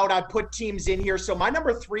teams out. I've put teams in here. So my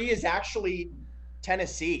number 3 is actually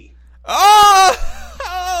Tennessee. Oh,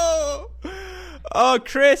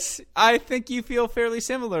 Chris, I think you feel fairly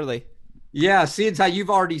similarly. Yeah, seeing how you've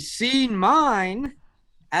already seen mine,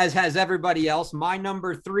 as has everybody else, my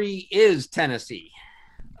number 3 is Tennessee.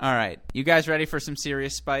 All right. You guys ready for some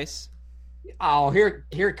serious spice? Oh,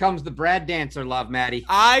 here comes the Brad Dancer love, Maddie.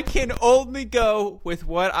 I can only go with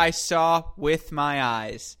what I saw with my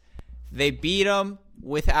eyes. They beat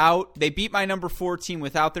my number 4 team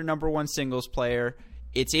without their number 1 singles player.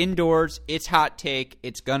 It's indoors. It's hot take.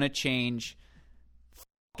 It's going to change. F***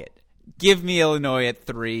 it. Give me Illinois at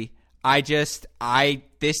 3.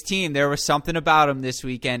 This team, there was something about them this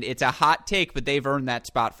weekend. It's a hot take, but they've earned that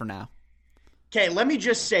spot for now. Okay, let me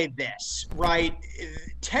just say this, right?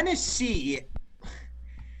 Tennessee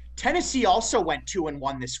also went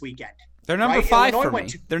 2-1 this weekend. They're number 5 for me.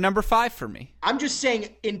 They're number 5 for me. I'm just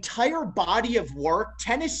saying, entire body of work,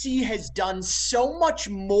 Tennessee has done so much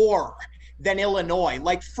more than Illinois.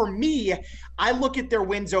 Like, for me, I look at their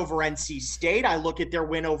wins over NC State. I look at their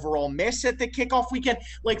win over Ole Miss at the kickoff weekend.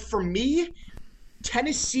 Like, for me,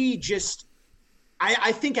 Tennessee just –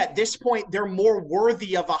 I think at this point they're more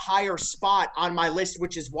worthy of a higher spot on my list,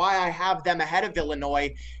 which is why I have them ahead of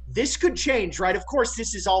Illinois. This could change, right? Of course,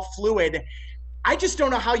 this is all fluid. I just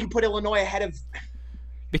don't know how you put Illinois ahead of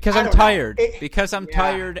 – Because I'm tired. Because I'm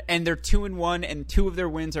tired, and they're 2-1, and 2 of their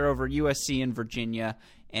wins are over USC and Virginia.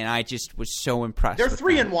 And I just was so impressed. They're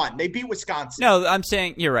 3-1. They beat Wisconsin. No, I'm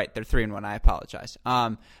saying you're right. They're 3-1. I apologize.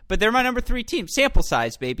 But they're my number 3 team. Sample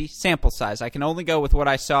size, baby. Sample size. I can only go with what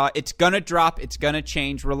I saw. It's gonna drop. It's gonna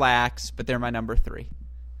change. Relax. But they're my number 3.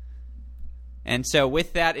 And so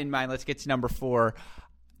with that in mind, let's get to number 4.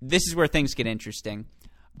 This is where things get interesting.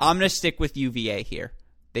 I'm gonna stick with UVA here.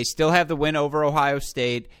 They still have the win over Ohio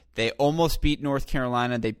State. They almost beat North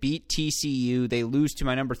Carolina. They beat TCU. They lose to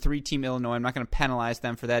my number 3 team, Illinois. I'm not going to penalize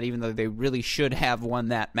them for that, even though they really should have won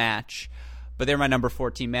that match. But they're my number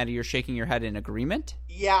 4 team. Maddie, you're shaking your head in agreement?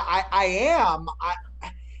 Yeah, I am.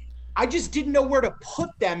 I just didn't know where to put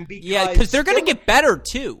them because they're going to get better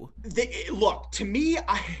too. Look, to me,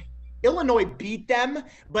 Illinois beat them,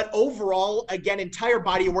 but overall, again, entire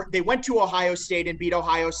body of work. They went to Ohio State and beat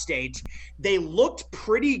Ohio State. They looked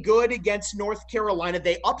pretty good against North Carolina.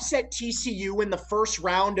 They upset TCU in the first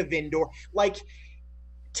round of indoor. Like,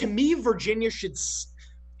 to me, Virginia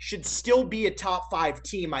should still be a top 5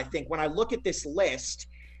 team, I think, when I look at this list.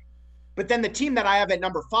 But then the team that I have at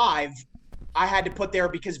number 5, I had to put there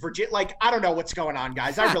because Virginia, like, I don't know what's going on,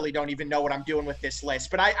 guys. I really don't even know what I'm doing with this list,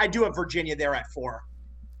 but I do have Virginia there at 4.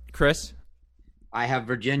 Chris? I have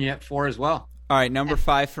Virginia at 4 as well. All right, number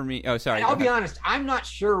 5 for me. Oh, sorry. I'll be honest. I'm not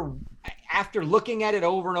sure. After looking at it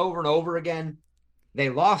over and over and over again, they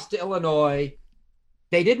lost to Illinois.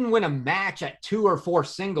 They didn't win a match at 2 or 4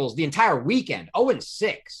 singles the entire weekend.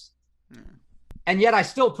 0-6. And yet I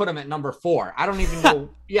still put them at number 4. I don't even know.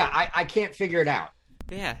 I can't figure it out.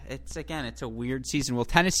 Yeah, it's a weird season. Well,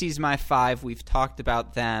 Tennessee's my 5. We've talked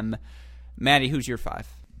about them. Maddie, who's your 5?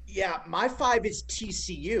 Yeah, my 5 is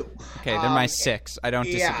TCU. Okay, they're my 6. I don't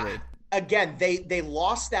disagree. Again, they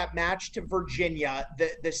lost that match to Virginia.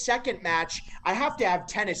 The second match, I have to have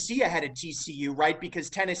Tennessee ahead of TCU, right? Because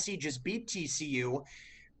Tennessee just beat TCU.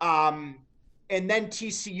 And then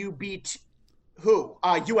TCU beat who?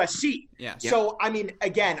 USC. Yeah. So, I mean,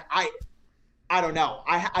 again, I don't know.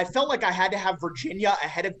 I felt like I had to have Virginia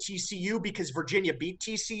ahead of TCU because Virginia beat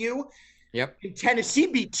TCU. Yep. And Tennessee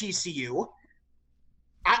beat TCU.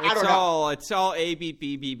 I don't know. It's all A beat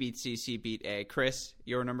B, B beat C, C beat A. Chris,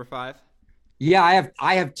 your number 5? Yeah,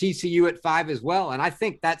 I have TCU at 5 as well, and I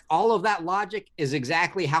think that all of that logic is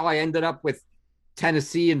exactly how I ended up with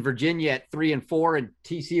Tennessee and Virginia at 3 and 4 and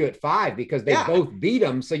TCU at 5 because they both beat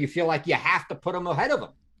them, so you feel like you have to put them ahead of them.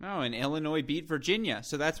 Oh, and Illinois beat Virginia,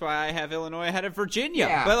 so that's why I have Illinois ahead of Virginia.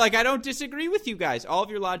 Yeah. But, I don't disagree with you guys. All of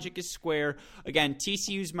your logic is square. Again,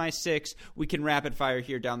 TCU's my 6. We can rapid fire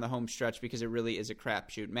here down the home stretch because it really is a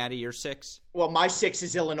crapshoot. Maddie, your 6? Well, my 6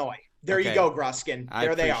 is Illinois. There you go, Gruskin.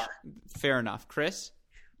 There they are. Fair enough. Chris?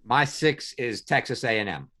 My 6 is Texas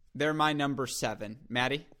A&M. They're my number 7.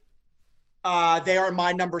 Maddie? They are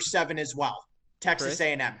my number 7 as well. Texas Chris?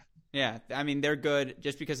 A&M. Yeah, I mean, they're good.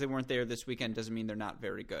 Just because they weren't there this weekend doesn't mean they're not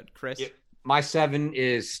very good. Chris? Yeah. My 7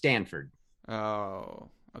 is Stanford. Oh,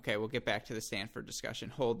 okay. We'll get back to the Stanford discussion.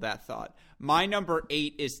 Hold that thought. My number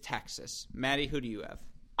 8 is Texas. Maddie, who do you have?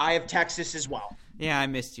 I have Texas as well. Yeah, I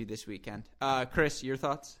missed you this weekend. Chris, your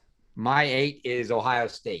thoughts? My 8 is Ohio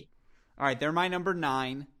State. All right, they're my number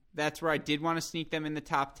 9. That's where I did want to sneak them in the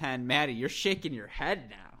top 10. Maddie, you're shaking your head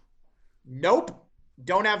now. Nope.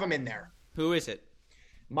 Don't have them in there. Who is it?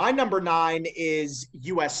 My number 9 is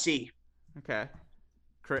USC. Okay.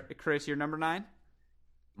 Chris, your number 9?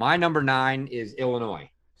 My number 9 is Illinois.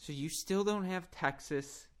 So you still don't have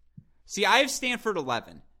Texas. See, I have Stanford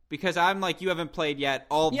 11 because I'm like, you haven't played yet.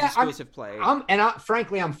 All of the schools have played.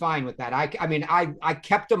 Frankly, I'm fine with that. I mean, I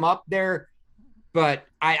kept them up there, but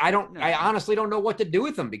I honestly don't know what to do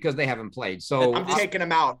with them because they haven't played. So I'm taking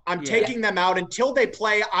them out. I'm taking them out until they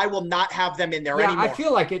play. I will not have them in there anymore. I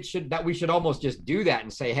feel like we should almost just do that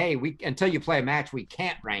and say, hey, until you play a match, we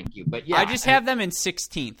can't rank you. But yeah, I just have them in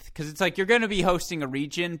 16th because it's like you're going to be hosting a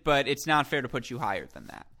region, but it's not fair to put you higher than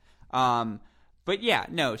that. But yeah,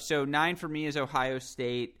 no. So 9 for me is Ohio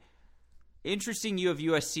State. Interesting you have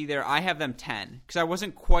USC there. I have them 10 because I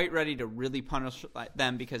wasn't quite ready to really punish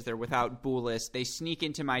them because they're without Boulis. They sneak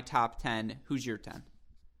into my top 10. Who's your 10?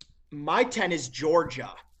 My 10 is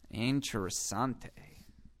Georgia. Interessante.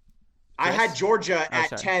 I had Georgia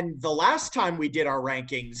at 10 the last time we did our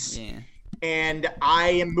rankings. Yeah. And I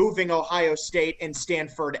am moving Ohio State and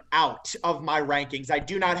Stanford out of my rankings. I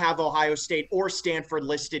do not have Ohio State or Stanford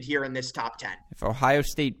listed here in this top 10. If Ohio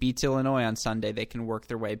State beats Illinois on Sunday, they can work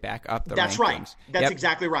their way back up the rankings. That's right. That's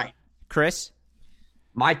exactly right. Chris?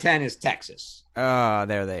 My 10 is Texas. Oh,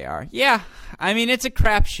 there they are. Yeah, I mean, it's a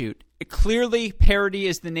crapshoot. Clearly, parity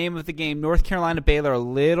is the name of the game. North Carolina, Baylor, a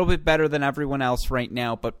little bit better than everyone else right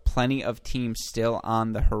now, but plenty of teams still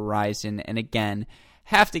on the horizon. And again,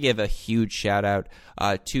 have to give a huge shout out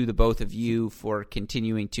to the both of you for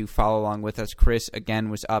continuing to follow along with us. Chris, again,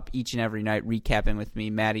 was up each and every night recapping with me.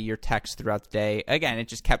 Maddie, your text throughout the day. Again, it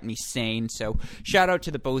just kept me sane. So shout out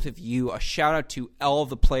to the both of you. A shout out to all of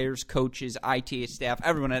the players, coaches, IT staff,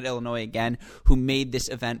 everyone at Illinois, again, who made this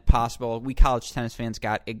event possible. We college tennis fans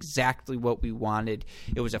got exactly what we wanted.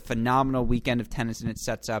 It was a phenomenal weekend of tennis, and it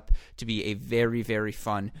sets up to be a very, very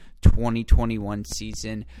fun 2021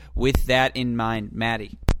 season. With that in mind,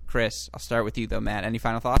 Maddie, Chris, I'll start with you, though, Matt. Any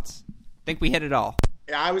final thoughts? I think we hit it all.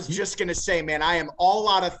 Yeah, I was just going to say, man, I am all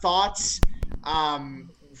out of thoughts.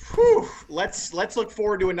 Let's look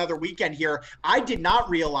forward to another weekend here. I did not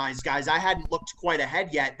realize, guys, I hadn't looked quite ahead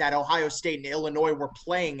yet, that Ohio State and Illinois were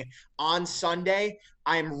playing on Sunday.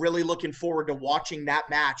 I am really looking forward to watching that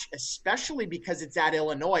match, especially because it's at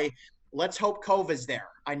Illinois. Let's hope Kova's there.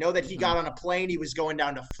 I know that he got on a plane. He was going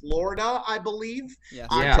down to Florida, I believe.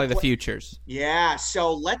 Yeah. Play the Futures. Yeah,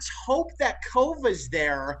 so let's hope that Kova's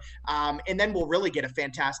there, and then we'll really get a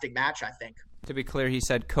fantastic match, I think. To be clear, he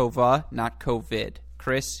said Kova, not COVID.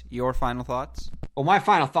 Chris, your final thoughts? Well, my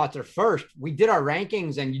final thoughts are, first, we did our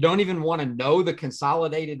rankings, and you don't even want to know the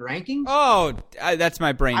consolidated rankings? Oh, that's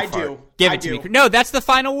my brain fart. do. Give it to me. No, that's the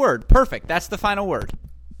final word. Perfect. That's the final word.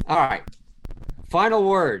 All right. Final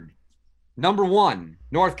word. Number 1,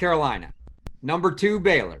 North Carolina. Number 2,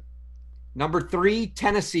 Baylor. Number 3,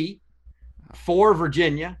 Tennessee. 4,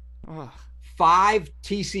 Virginia. 5,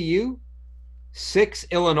 TCU. 6,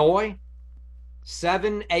 Illinois.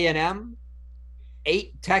 7, A&M.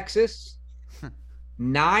 8, Texas.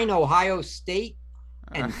 9, Ohio State.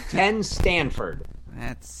 And 10, Stanford.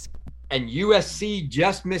 And USC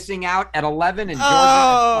just missing out at 11, and Georgia.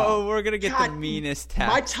 Oh, we're gonna get the meanest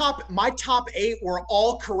text. My top 8 were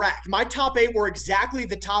all correct. My top 8 were exactly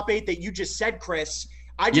the top 8 that you just said, Chris.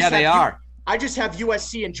 They are. I just have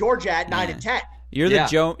USC and Georgia at 9 and 10. You're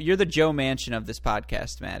the Joe Manchin of this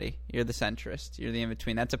podcast, Maddie. You're the centrist. You're the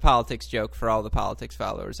in-between. That's a politics joke for all the politics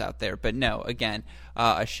followers out there. But no, again,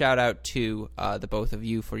 a shout out to the both of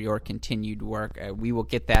you for your continued work. We will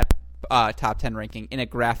get that top 10 ranking in a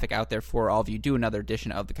graphic out there for all of you. Do another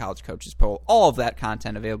edition of the College Coaches Poll. All of that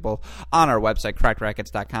content available on our website,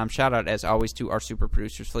 crackrackets.com. Shout out, as always, to our super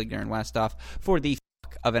producers, Fligner and Westoff, for the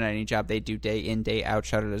of any job they do day in, day out.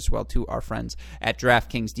 Shout out as well to our friends at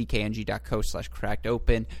DraftKings,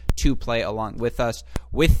 DKNG.co/crackedopen to play along with us.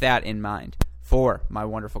 With that in mind, for my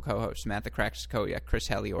wonderful co-hosts, Matt the Cracks Koyak, Chris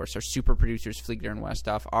Heliors, our super producers, Fligner and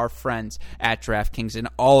Westoff, our friends at DraftKings, and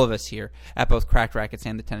all of us here at both Cracked Rackets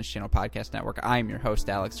and the Tennis Channel Podcast Network, I am your host,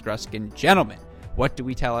 Alex Gruskin. Gentlemen, what do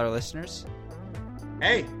we tell our listeners?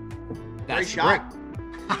 Hey, great shot.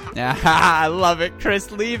 I love it. Chris,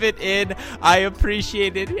 leave it in. I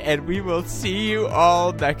appreciate it, and we will see you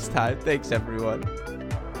all next time. Thanks, everyone.